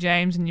about Ricky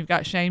James, and you've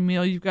got Shane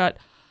Meal, you've got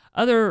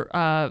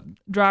other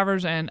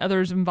drivers and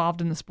others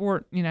involved in the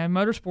sport.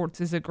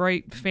 Motorsports is a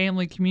great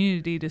family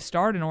community to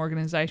start an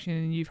organization.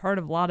 And you've heard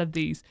of a lot of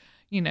these,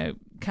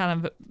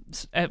 kind of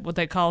what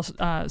they call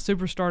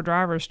superstar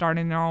drivers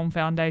starting their own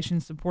foundation,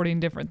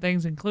 supporting different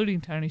things, including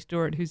Tony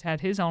Stewart, who's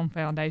had his own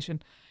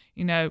foundation.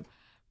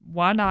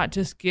 Why not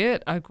just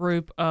get a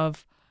group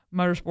of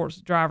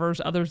motorsports drivers,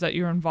 others that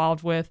you're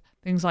involved with,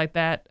 things like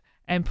that,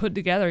 and put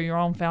together your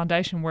own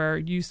foundation where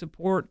you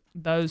support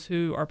those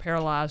who are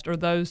paralyzed or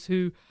those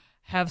who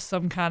have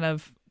some kind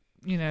of,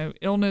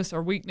 illness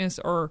or weakness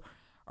or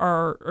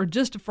are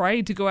just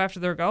afraid to go after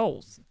their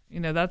goals.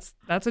 That's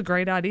a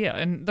great idea.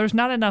 And there's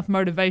not enough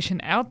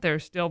motivation out there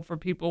still for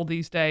people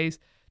these days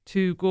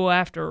to go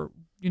after,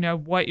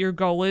 what your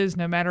goal is,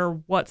 no matter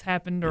what's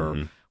happened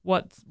or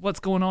what's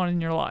going on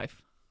in your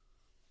life.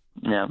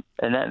 Yeah,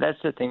 and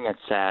that's the thing that's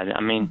sad. I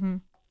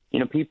mean,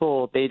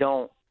 people, they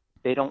don't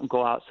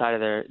go outside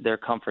of their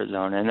comfort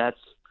zone, and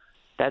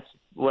that's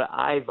what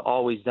I've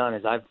always done.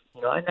 Is I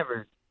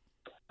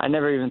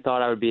never even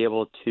thought I would be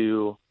able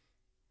to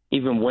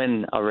even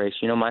win a race.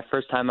 My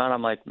first time out,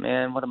 I'm like,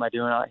 man, what am I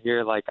doing out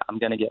here? Like, I'm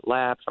gonna get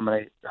lapped. I'm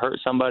gonna hurt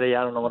somebody.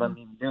 I don't know what I'm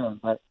even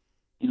doing. But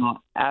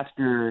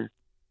after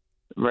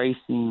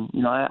racing,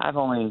 I've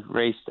only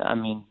raced. I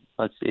mean,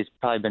 it's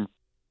probably been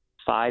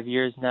 5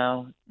 years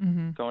now,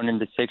 going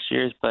into 6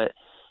 years, but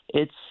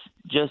it's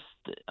just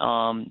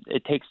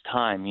it takes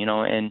time,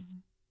 and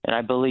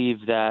I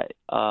believe that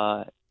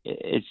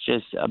it's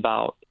just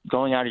about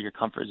going out of your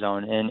comfort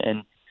zone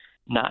and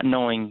not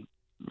knowing.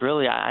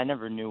 Really, I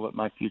never knew what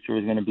my future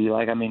was going to be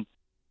like. I mean,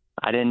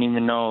 I didn't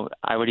even know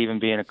I would even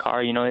be in a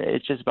car.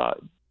 It's just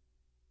about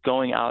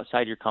going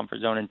outside your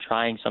comfort zone and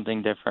trying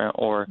something different.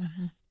 Or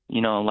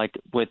like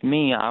with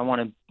me, I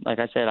want to, like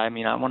I said, I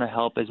want to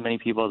help as many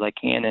people as I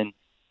can. And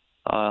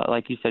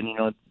like you said,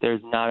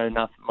 there's not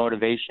enough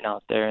motivation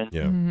out there,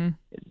 and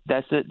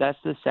that's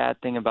the sad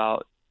thing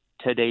about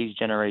today's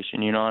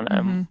generation.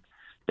 And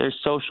there's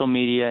social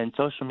media, and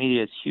social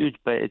media is huge,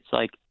 but it's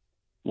like,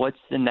 what's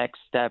the next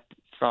step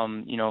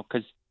from,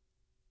 because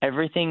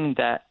everything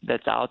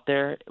that's out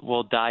there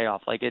will die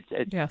off. Like it's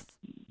yes.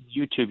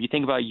 YouTube. You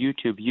think about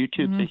YouTube.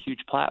 YouTube's a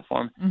huge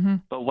platform,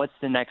 but what's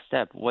the next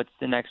step? What's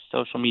the next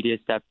social media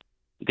step?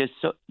 Because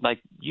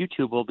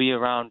YouTube will be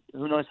around.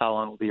 Who knows how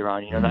long it will be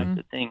around? That's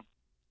the thing.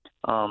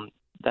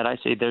 That I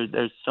say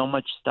there's so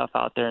much stuff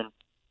out there,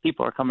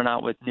 people are coming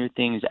out with new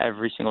things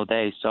every single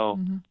day. So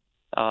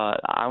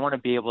I want to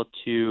be able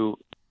to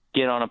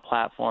get on a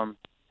platform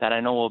that I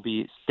know will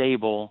be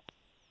stable,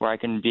 where I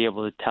can be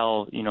able to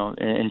tell,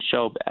 and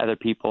show other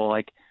people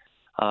like.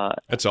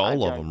 That's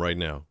all of them right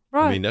now.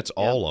 Right. I mean, that's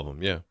all of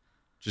them. Yeah,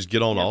 just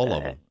get on all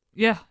of them.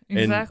 Yeah,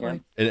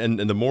 exactly. And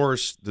the more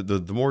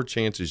the more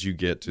chances you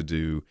get to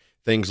do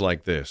things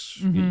like this,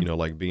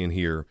 like being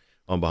here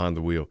on Behind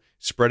the Wheel,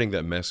 spreading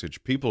that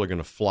message, people are going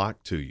to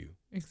flock to you.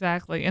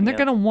 Exactly. And they're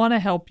going to want to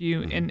help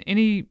you in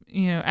any,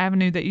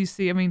 avenue that you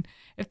see. I mean,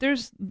 if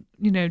there's,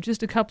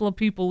 just a couple of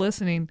people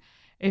listening,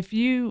 if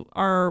you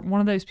are one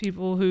of those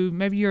people who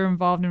maybe you're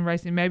involved in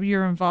racing, maybe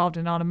you're involved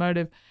in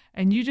automotive,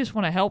 and you just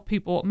want to help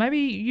people, maybe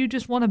you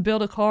just want to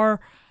build a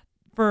car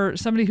for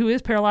somebody who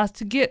is paralyzed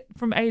to get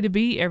from A to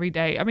B every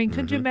day. I mean,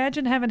 could you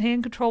imagine having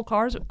hand-controlled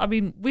cars? I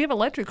mean, we have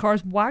electric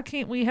cars. Why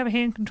can't we have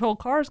hand-controlled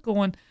cars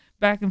going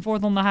back and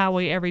forth on the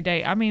highway every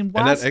day? I mean,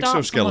 why and that stop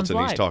exoskeleton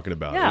he's life? talking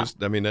about,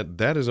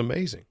 that is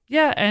amazing.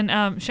 Yeah,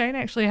 and Shane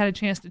actually had a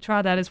chance to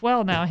try that as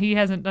well. Now, he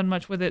hasn't done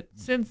much with it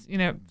since,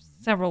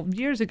 several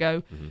years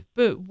ago,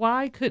 but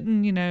why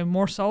couldn't,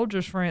 more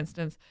soldiers, for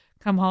instance,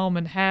 come home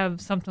and have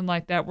something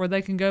like that where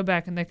they can go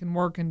back and they can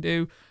work and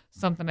do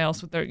something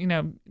else with their,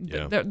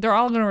 they're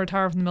all going to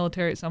retire from the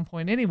military at some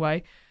point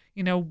anyway.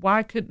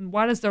 Why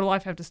does their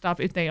life have to stop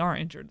if they are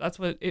injured? That's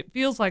what it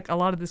feels like. A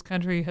lot of this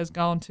country has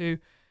gone to.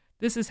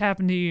 This has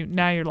happened to you.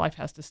 Now your life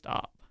has to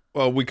stop.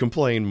 Well, we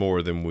complain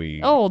more than we.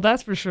 Oh,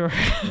 that's for sure.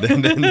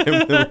 than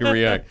we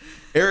react.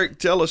 Eric,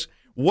 tell us,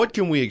 what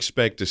can we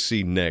expect to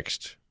see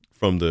next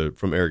from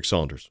Eric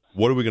Saunders?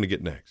 What are we going to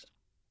get next?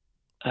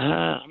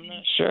 I'm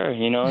not sure.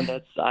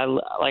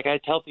 I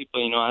tell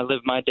people, I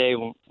live my day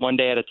one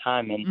day at a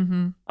time,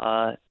 and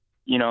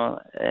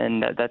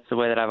and that's the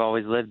way that I've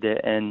always lived it.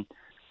 And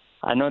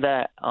I know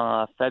that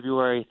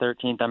February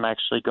 13th, I'm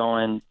actually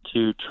going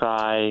to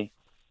try.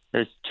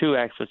 There's 2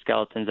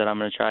 exoskeletons that I'm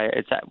going to try.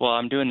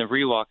 I'm doing the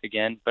rewalk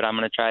again, but I'm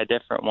going to try a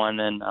different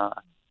one, and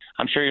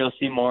I'm sure you'll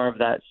see more of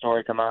that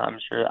story come out. I'm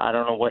sure. I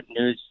don't know what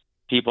news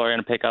people are going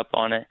to pick up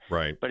on it,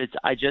 right? But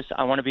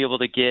I want to be able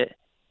to get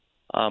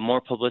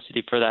more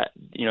publicity for that,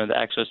 the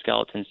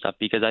exoskeleton stuff,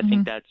 because I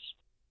think that's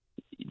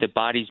the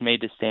body's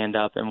made to stand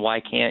up, and why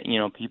can't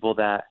people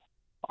that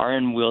are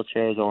in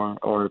wheelchairs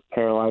or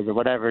paralyzed or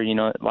whatever,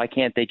 why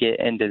can't they get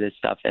into this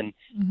stuff? And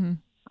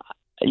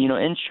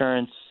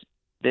insurance.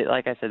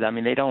 Like I said, I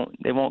mean,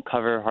 they won't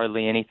cover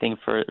hardly anything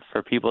for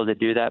people to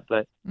do that,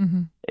 but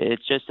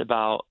it's just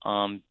about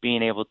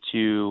being able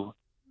to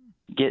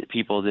get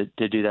people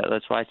to do that.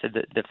 That's why I said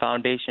that the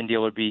foundation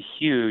deal would be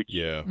huge.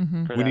 Yeah,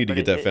 we need to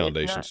get that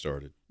foundation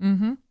started.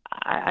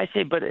 I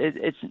say, but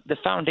it's the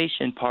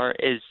foundation part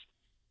is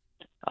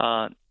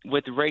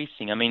with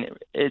racing. I mean,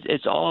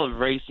 it's all of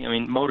racing. I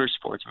mean,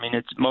 motorsports. I mean,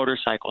 it's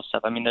motorcycle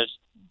stuff. I mean, there's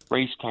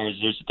race cars.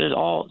 There's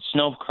all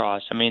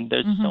snowcross. I mean,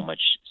 there's so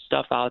much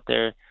stuff out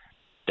there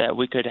that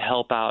we could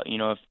help out,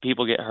 if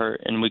people get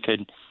hurt, and we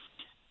could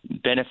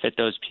benefit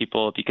those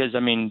people, because I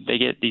mean, they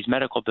get these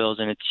medical bills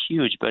and it's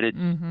huge, but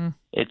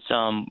it's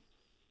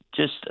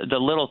just the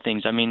little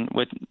things. I mean,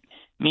 with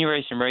me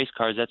racing race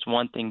cars, that's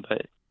one thing,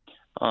 but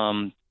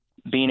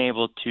being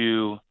able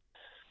to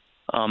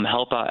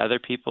help out other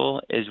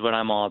people is what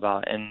I'm all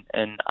about.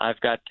 And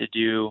I've got to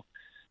do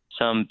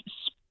some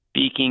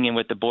speaking and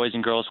with the Boys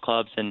and Girls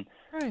Clubs, and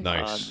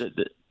nice.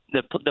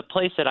 The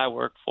place that I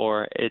work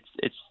for,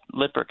 it's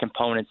Lippert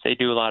Components. They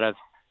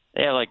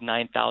have like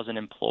 9,000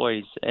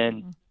 employees,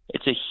 and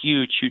it's a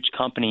huge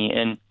company.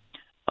 And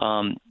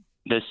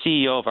the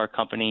CEO of our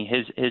company,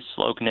 his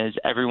slogan is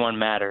 "Everyone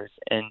Matters,"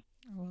 and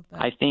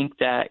I think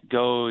that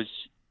goes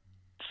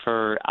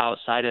for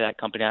outside of that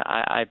company.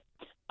 I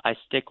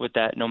stick with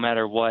that no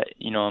matter what,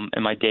 in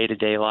my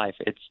day-to-day life.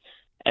 It's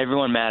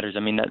everyone matters. I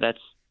mean, that's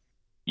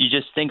you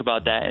just think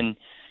about that, and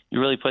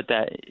you really put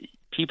that.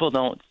 People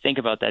don't think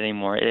about that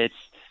anymore.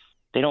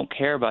 They don't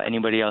care about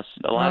anybody else.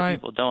 A lot of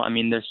people don't. I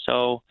mean, they're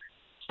so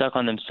stuck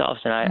on themselves.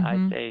 And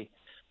I say,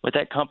 with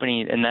that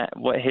company and that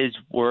what his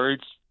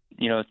words,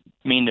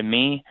 mean to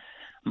me,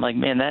 I'm like,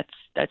 man,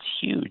 that's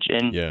huge.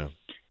 And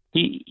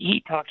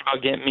he talked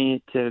about getting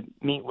me to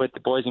meet with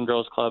the Boys and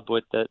Girls Club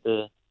with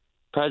the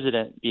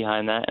president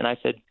behind that. And I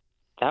said,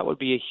 that would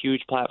be a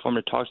huge platform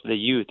to talk to the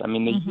youth. I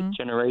mean, the youth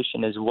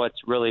generation is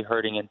what's really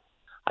hurting. And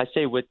I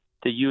say with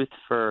the youth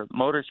for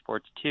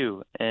motorsports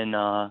too, and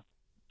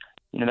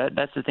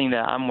that's the thing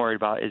that I'm worried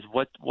about is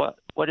what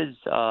is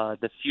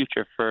the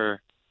future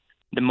for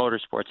the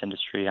motorsports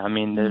industry. I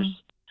mean,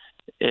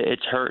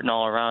 it's hurting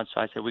all around. So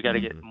I said we got to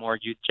get more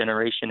youth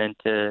generation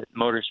into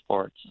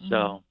motorsports.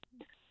 So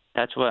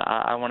that's what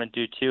I want to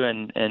do too.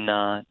 And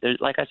there's,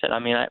 like I said, I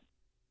mean,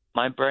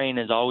 my brain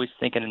is always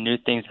thinking of new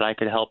things that I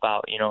could help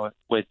out,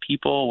 with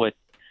people, with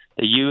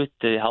the youth,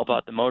 to help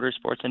out the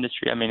motorsports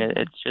industry. I mean,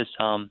 it's just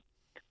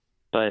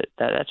but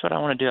that's what I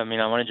want to do. I mean,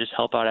 I want to just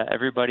help out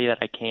everybody that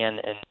I can,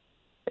 and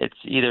it's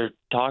either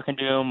talking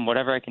to them,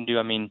 whatever I can do.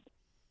 I mean,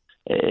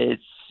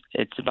 it's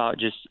about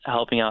just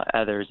helping out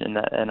others,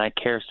 and I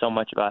care so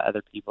much about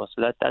other people.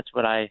 So that's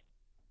what I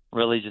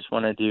really just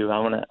want to do. I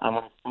want to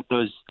put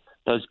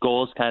those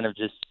goals kind of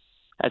just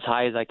as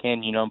high as I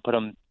can, put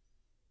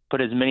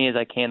as many as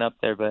I can up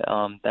there. But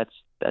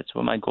that's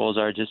what my goals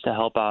are, just to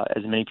help out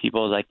as many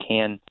people as I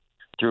can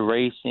through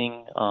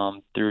racing,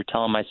 through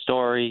telling my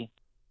story,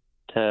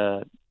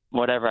 to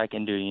whatever I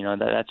can do.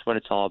 That's what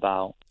it's all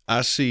about.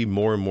 I see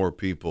more and more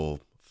people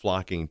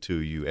flocking to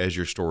you as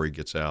your story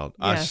gets out.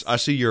 Yes. I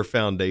see your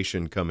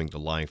foundation coming to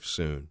life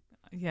soon.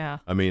 Yeah.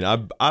 I mean,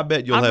 I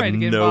bet you'll I'm have ready to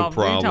get no involved.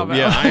 What are you problem. talking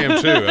Yeah, about? I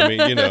am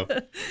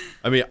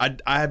too.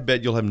 I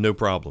bet you'll have no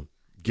problem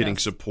getting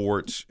Yes.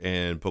 support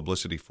and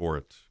publicity for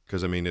it.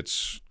 Because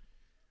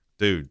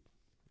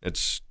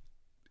it's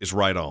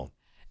right on.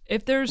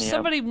 If there's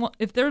Yeah.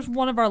 if there's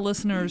one of our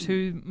listeners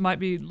who might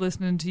be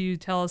listening to you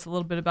tell us a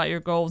little bit about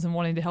your goals and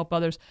wanting to help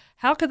others,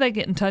 how could they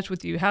get in touch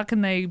with you? How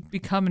can they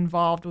become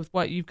involved with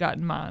what you've got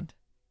in mind?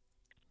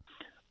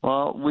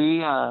 Well,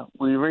 we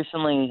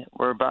recently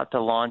we're about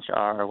to launch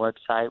our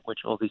website, which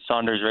will be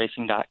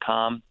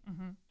SaundersRacing.com.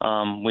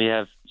 We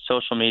have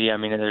social media. I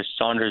mean, there's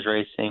Saunders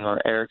Racing or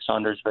Eric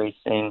Saunders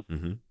Racing.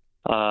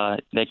 Mm-hmm.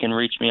 They can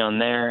reach me on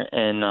there,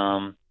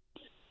 and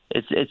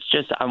it's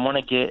just I want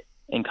to get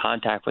in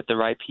contact with the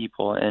right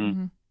people.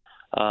 And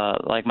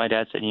like my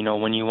dad said,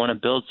 when you want to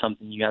build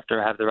something, you have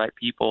to have the right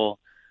people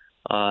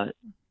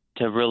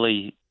to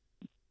really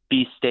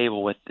be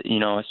stable with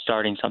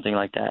starting something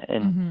like that.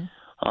 And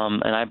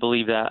and I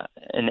believe that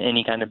in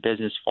any kind of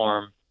business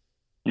form,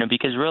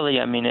 because really,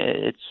 I mean,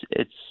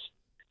 it's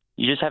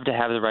you just have to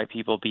have the right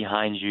people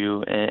behind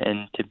you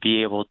and to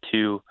be able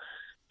to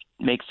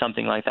make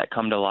something like that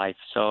come to life.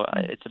 So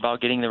it's about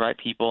getting the right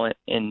people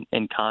in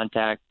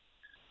contact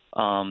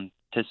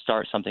to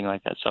start something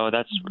like that. So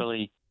that's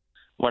really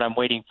what I'm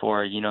waiting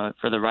for,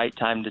 for the right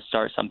time to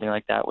start something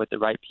like that with the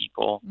right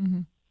people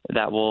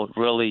that will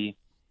really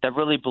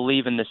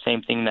believe in the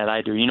same thing that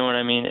I do. You know what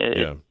I mean?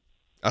 Yeah.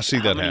 I see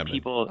that happening.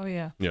 People, Oh,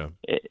 yeah. Yeah.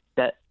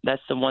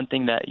 That's the one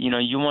thing that,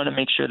 you want to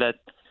make sure that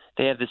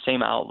they have the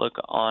same outlook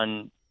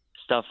on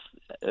stuff,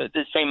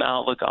 the same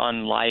outlook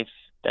on life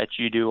that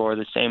you do, or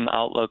the same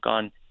outlook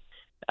on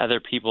other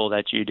people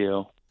that you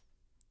do.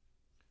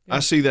 I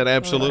see that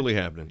absolutely Totally.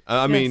 happening.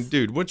 I mean, Yes.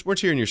 dude,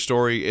 once hearing your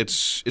story,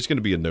 it's going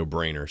to be a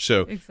no-brainer.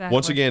 So Exactly.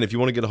 once again, if you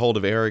want to get a hold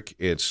of Eric,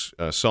 it's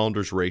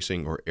Saunders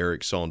Racing or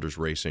Eric Saunders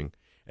Racing.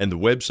 And the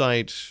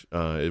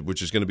website,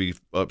 which is going to be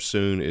up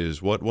soon,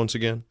 is what once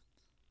again?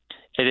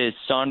 It is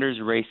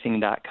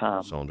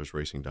SaundersRacing.com.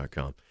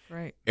 SaundersRacing.com.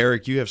 Great.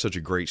 Eric, you have such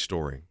a great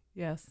story.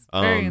 Yes.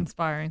 Very Um,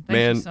 inspiring. Thank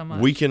Man, you so much.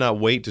 we cannot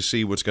wait to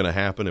see what's going to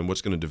happen and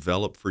what's going to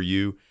develop for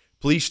you.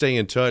 Please stay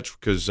in touch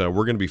because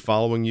we're going to be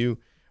following you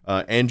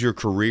and your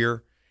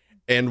career.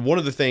 And one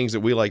of the things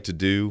that we like to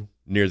do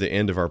near the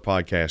end of our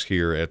podcast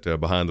here at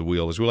Behind the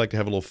Wheel is we like to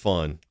have a little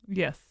fun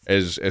Yes.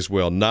 as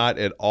well. Not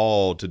at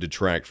all to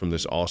detract from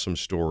this awesome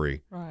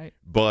story, Right.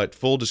 but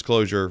full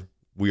disclosure,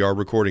 we are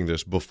recording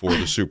this before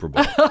the Super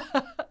Bowl.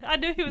 I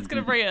knew he was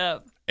going to bring it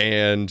up.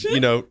 And,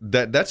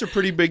 that's a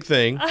pretty big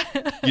thing.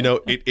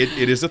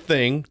 It is a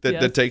thing that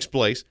Yes. takes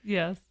place.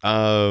 Yes.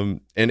 And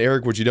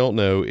Eric, what you don't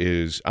know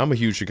is I'm a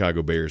huge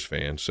Chicago Bears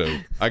fan, so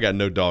I got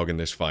no dog in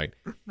this fight.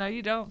 No,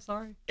 you don't.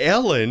 Sorry.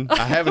 Ellen,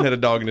 I haven't had a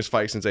dog in this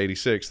fight since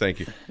 '86. Thank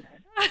you.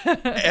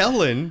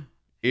 Ellen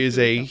is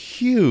a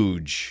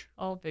huge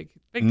Oh, big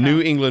New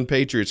time. England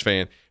Patriots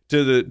fan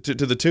to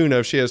the tune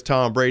of she has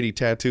Tom Brady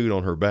tattooed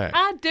on her back.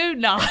 I do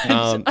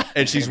not.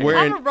 And she's I'm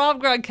wearing a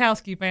Rob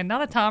Gronkowski fan,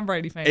 not a Tom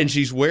Brady fan. and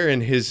she's wearing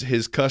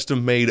his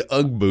custom made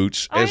UGG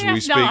boots as I am we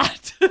speak.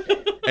 not.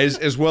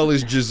 as well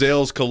as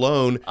Giselle's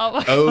cologne,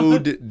 Oh.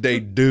 Ode de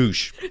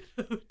Douche.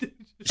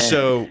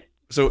 So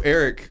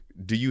Eric,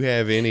 do you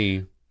have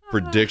any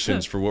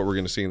predictions for what we're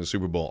going to see in the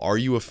Super Bowl? Are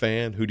you a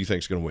fan? Who do you think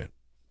is going to win?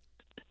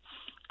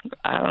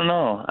 I don't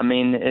know. I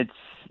mean,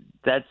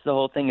 that's the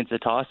whole thing. It's a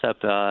toss-up.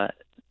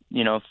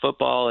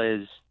 Football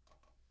is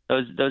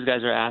those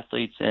guys are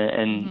athletes,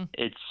 and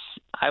it's.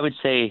 I would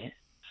say,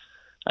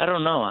 I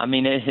don't know. I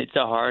mean, it's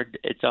a hard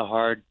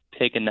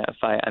pick in that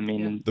fight. I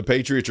mean, The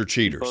Patriots are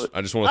cheaters.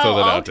 I just want to throw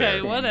that out okay,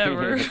 there.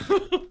 whatever.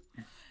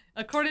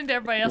 According to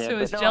everybody else who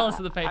is jealous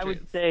of the Patriots. I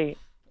would say,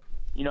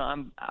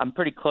 I'm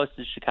pretty close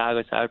to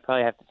Chicago, so I would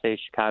probably have to say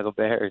Chicago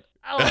Bears.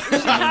 Oh,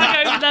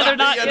 Chicago, even though they're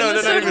not Yeah, in no,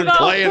 the they're not Super even Bowl.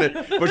 playing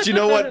it. But you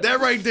know what? That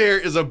right there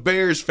is a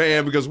Bears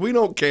fan because we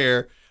don't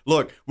care.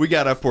 Look, we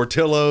got our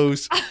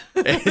Portillos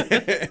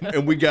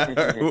and we got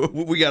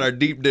our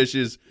deep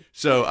dishes.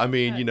 So I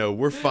mean,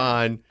 we're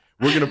fine.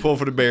 We're gonna pull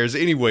for the Bears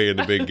anyway in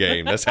the big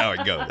game. That's how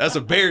it goes. That's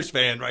a Bears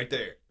fan right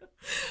there.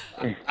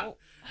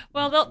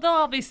 Well, they'll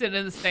all be sitting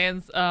in the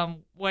stands,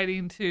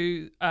 waiting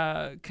to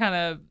kind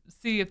of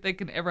see if they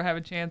can ever have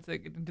a chance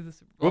at getting to the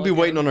Super Bowl. We'll be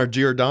waiting on our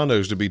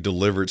Giordano's to be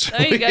delivered. So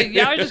There you go.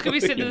 Y'all are just gonna be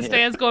sitting in the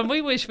stands, going,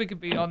 "We wish we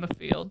could be on the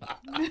field."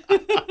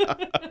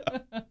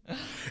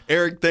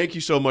 Eric, thank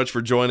you so much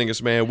for joining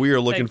us, man. We are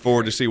looking Thanks,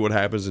 forward Eric. to see what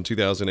happens in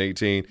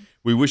 2018.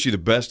 We wish you the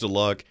best of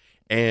luck.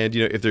 And,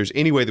 if there's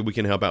any way that we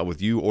can help out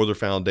with you or the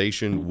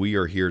foundation, we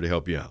are here to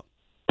help you out.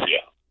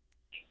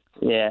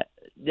 Yeah.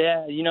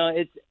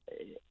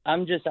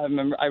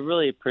 I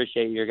really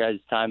appreciate your guys'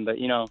 time, but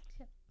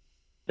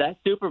that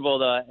Super Bowl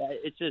though,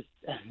 it's just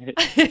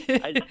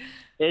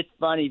it's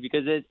funny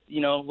because it's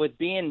with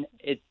being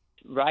it's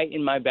right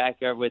in my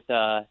backyard with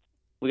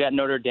we got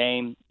Notre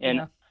Dame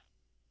and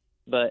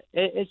but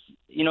it's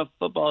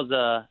football's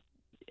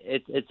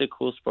it's a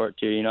cool sport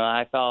too.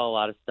 I follow a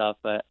lot of stuff,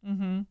 but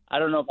I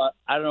don't know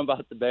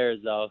about the Bears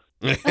though.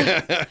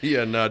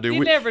 Yeah, no, dude.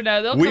 You never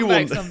know. They'll come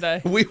back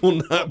someday. We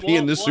will not be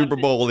in the Super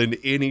Bowl in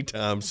any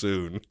time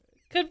soon.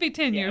 Could be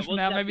 10 years from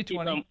now, maybe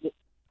 20.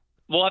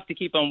 We'll have to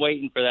keep on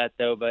waiting for that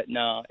though. But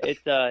no,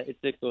 it's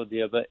a cool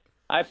deal. But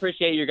I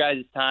appreciate your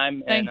guys'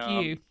 time. Thank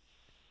you.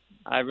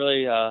 I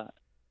really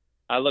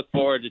I look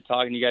forward to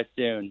talking to you guys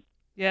soon.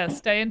 Yeah,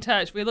 stay in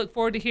touch. We look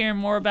forward to hearing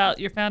more about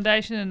your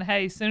foundation. And,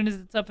 hey, as soon as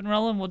it's up and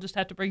rolling, we'll just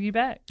have to bring you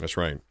back. That's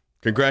right.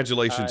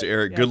 Congratulations, right.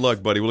 Eric. Yes. Good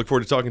luck, buddy. We look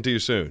forward to talking to you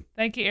soon.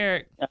 Thank you,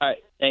 Eric. All right.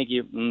 Thank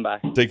you. Bye.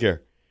 Take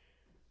care.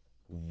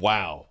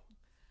 Wow.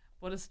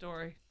 What a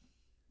story.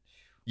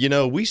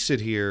 We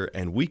sit here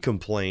and we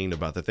complain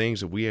about the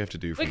things that we have to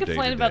do from day to day. We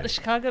complain about the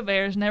Chicago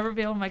Bears never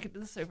being able to make it to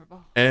the Super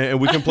Bowl.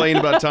 And we complain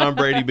about Tom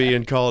Brady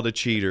being called a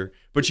cheater.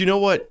 But you know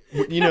what?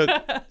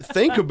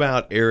 Think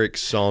about Eric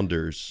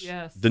Saunders.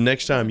 Yes. The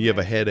next time you have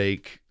a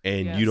headache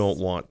and you don't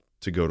want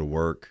to go to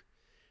work.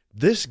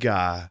 This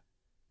guy,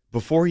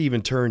 before he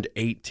even turned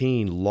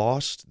 18,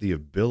 lost the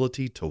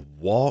ability to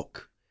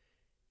walk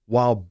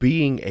while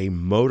being a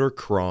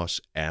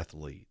motocross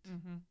athlete.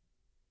 Mm-hmm.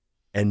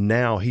 And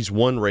now he's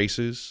won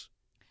races.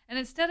 And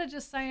instead of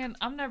just saying,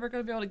 I'm never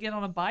going to be able to get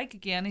on a bike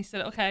again, he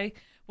said, okay,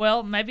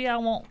 well, maybe I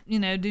won't, do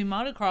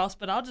motocross,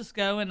 but I'll just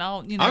go and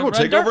I'll, I'm going to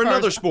take over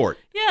another sport.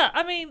 Yeah,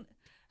 I mean,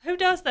 who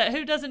does that?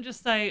 Who doesn't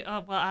just say,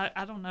 oh, well,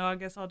 I don't know, I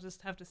guess I'll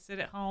just have to sit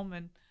at home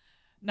and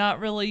not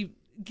really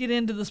get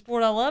into the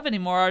sport I love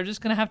anymore, or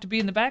just going to have to be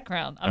in the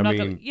background.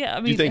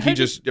 You think he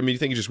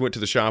just went to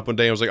the shop one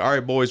day and was like, all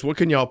right, boys, what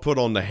can y'all put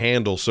on the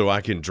handle so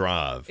I can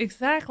drive?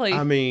 Exactly.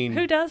 I mean,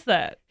 who does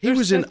that? He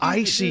was in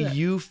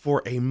ICU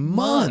for a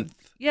month.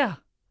 Yeah.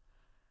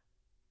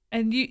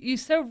 And you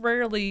so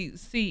rarely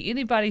see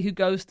anybody who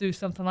goes through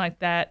something like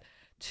that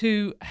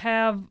to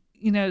have,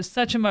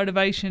 such a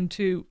motivation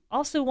to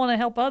also want to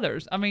help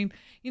others. I mean,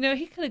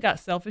 he could have got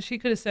selfish. He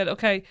could have said,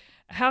 okay,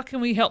 how can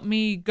we help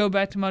me go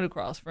back to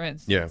motocross, for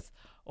instance? Yeah.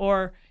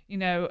 Or,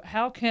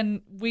 how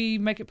can we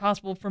make it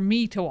possible for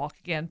me to walk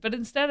again? But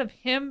instead of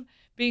him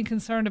being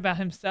concerned about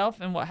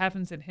himself and what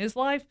happens in his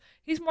life,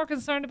 he's more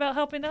concerned about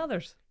helping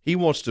others. He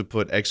wants to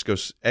put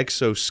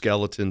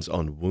exoskeletons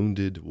on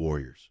wounded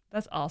warriors.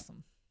 That's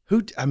awesome.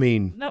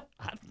 No.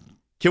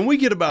 Can we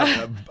get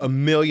about a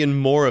million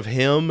more of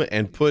him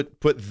and put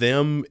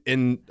them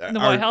in the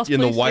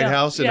White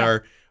House,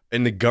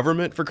 in the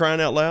government, for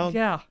crying out loud?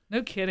 Yeah,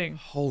 no kidding.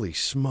 Holy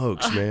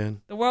smokes,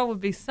 man. The world would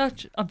be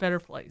such a better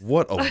place.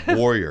 What a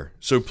warrior.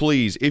 So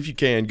please, if you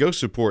can, go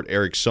support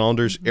Eric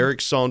Saunders. Mm-hmm.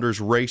 Eric Saunders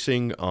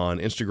Racing on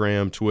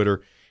Instagram,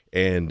 Twitter,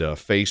 and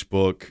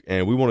Facebook.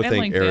 And we want to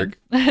thank LinkedIn. Eric.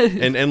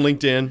 and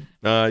LinkedIn.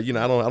 I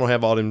don't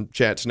have all them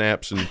chat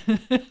snaps and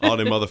all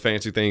them other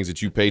fancy things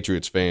that you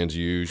Patriots fans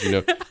use.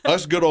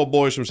 Us good old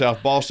boys from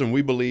South Boston,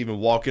 we believe in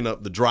walking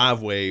up the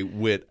driveway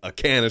with a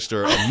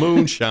canister of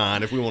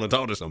moonshine if we want to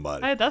talk to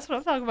somebody. Hey, that's what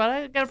I'm talking about.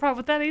 I ain't got a problem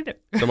with that either.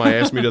 Somebody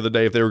asked me the other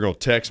day if they were going to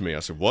text me.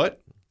 I said,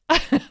 what?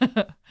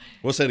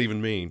 What's that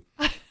even mean?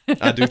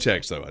 I do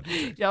text, though.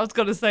 Yeah, I was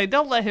going to say,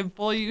 don't let him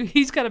fool you.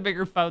 He's got a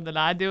bigger phone than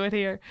I do it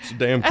here. It's a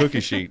damn cookie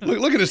sheet.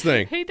 Look at this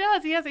thing. He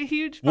does. He has a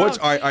huge phone. He's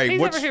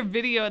over here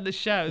videoing the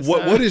show.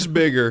 What is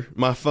bigger,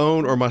 my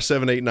phone or my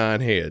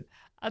 789 head?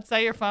 I'd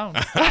say your phone.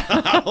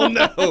 I don't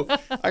know.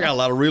 I got a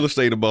lot of real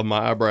estate above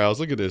my eyebrows.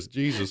 Look at this.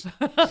 Jesus.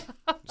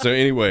 So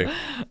anyway,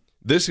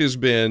 this has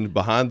been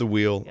Behind the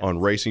Wheel on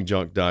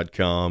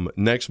RacingJunk.com.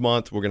 Next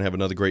month, we're going to have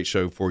another great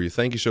show for you.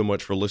 Thank you so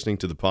much for listening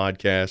to the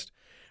podcast.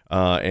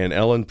 And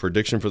Ellen,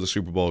 prediction for the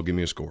Super Bowl. Give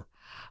me a score.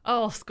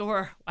 Oh,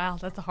 score. Wow,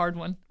 that's a hard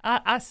one.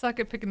 I suck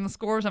at picking the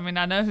scores. I mean,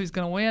 I know who's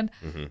going to win.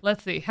 Mm-hmm.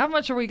 Let's see. How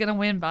much are we going to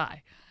win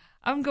by?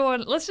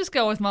 Let's just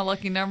go with my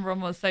lucky number. I'm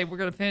going to say we're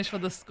going to finish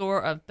with a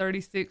score of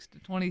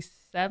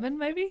 36-27,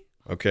 maybe?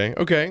 Okay.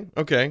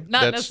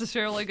 Not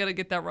necessarily going to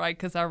get that right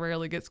because I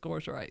rarely get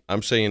scores right.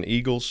 I'm saying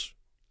Eagles.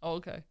 Oh,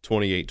 okay.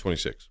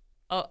 28-26.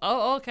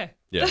 Oh, okay.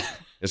 Yeah,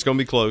 it's going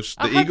to be close.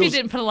 I hope you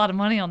didn't put a lot of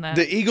money on that.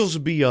 The Eagles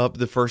will be up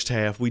the first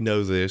half. We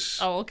know this.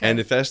 Oh, okay. And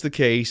if that's the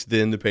case,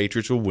 then the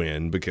Patriots will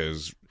win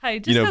because, hey,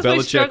 just because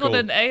we struggled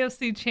in the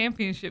AFC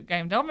Championship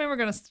game, don't mean we're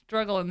going to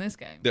struggle in this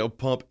game. They'll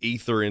pump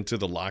ether into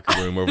the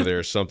locker room over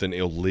there, something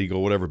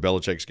illegal, whatever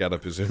Belichick's got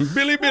up his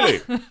Billy.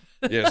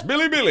 Yes,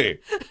 Billy.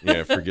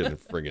 Yeah, forget the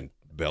friggin'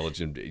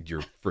 Belichick,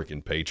 your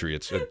freaking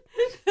Patriots.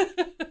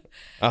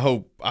 I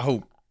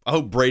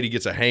hope Brady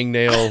gets a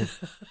hangnail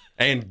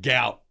and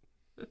gout.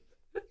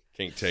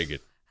 Can't take it.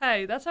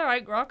 Hey, that's all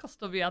right. Gronk will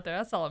still be out there.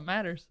 That's all that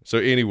matters. So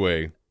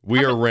anyway,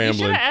 we are rambling. You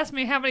should have asked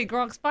me how many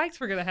Gronk spikes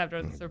we're going to have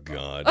during the Super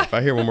Bowl. God, if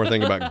I hear one more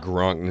thing about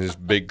Gronk and his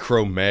big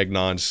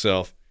Cro-Magnon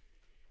self,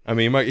 I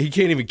mean, he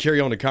can't even carry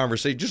on the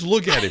conversation. Just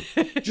look at him.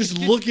 Just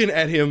looking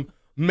at him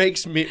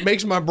makes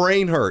my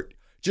brain hurt.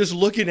 Just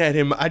looking at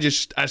him, I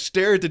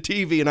stare at the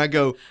TV and I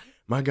go,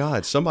 my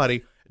God,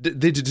 somebody.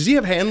 Does he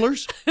have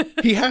handlers?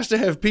 He has to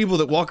have people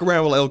that walk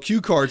around with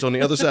LQ cards on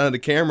the other side of the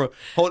camera.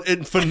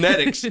 In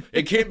phonetics,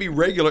 it can't be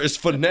regular. It's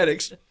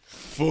phonetics.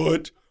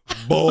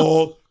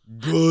 Football,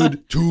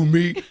 good to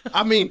me.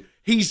 I mean,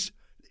 he's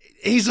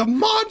a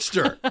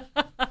monster.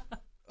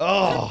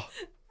 Oh.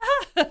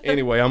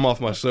 Anyway, I'm off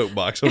my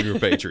soapbox on your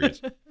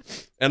Patriots.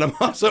 And I'm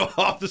also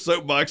off the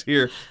soapbox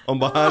here on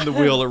Behind the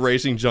Wheel at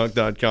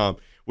RacingJunk.com.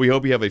 We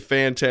hope you have a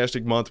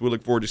fantastic month. We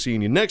look forward to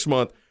seeing you next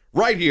month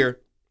right here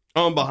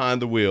on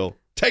Behind the Wheel.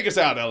 Take us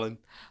out, Ellen.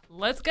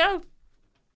 Let's go.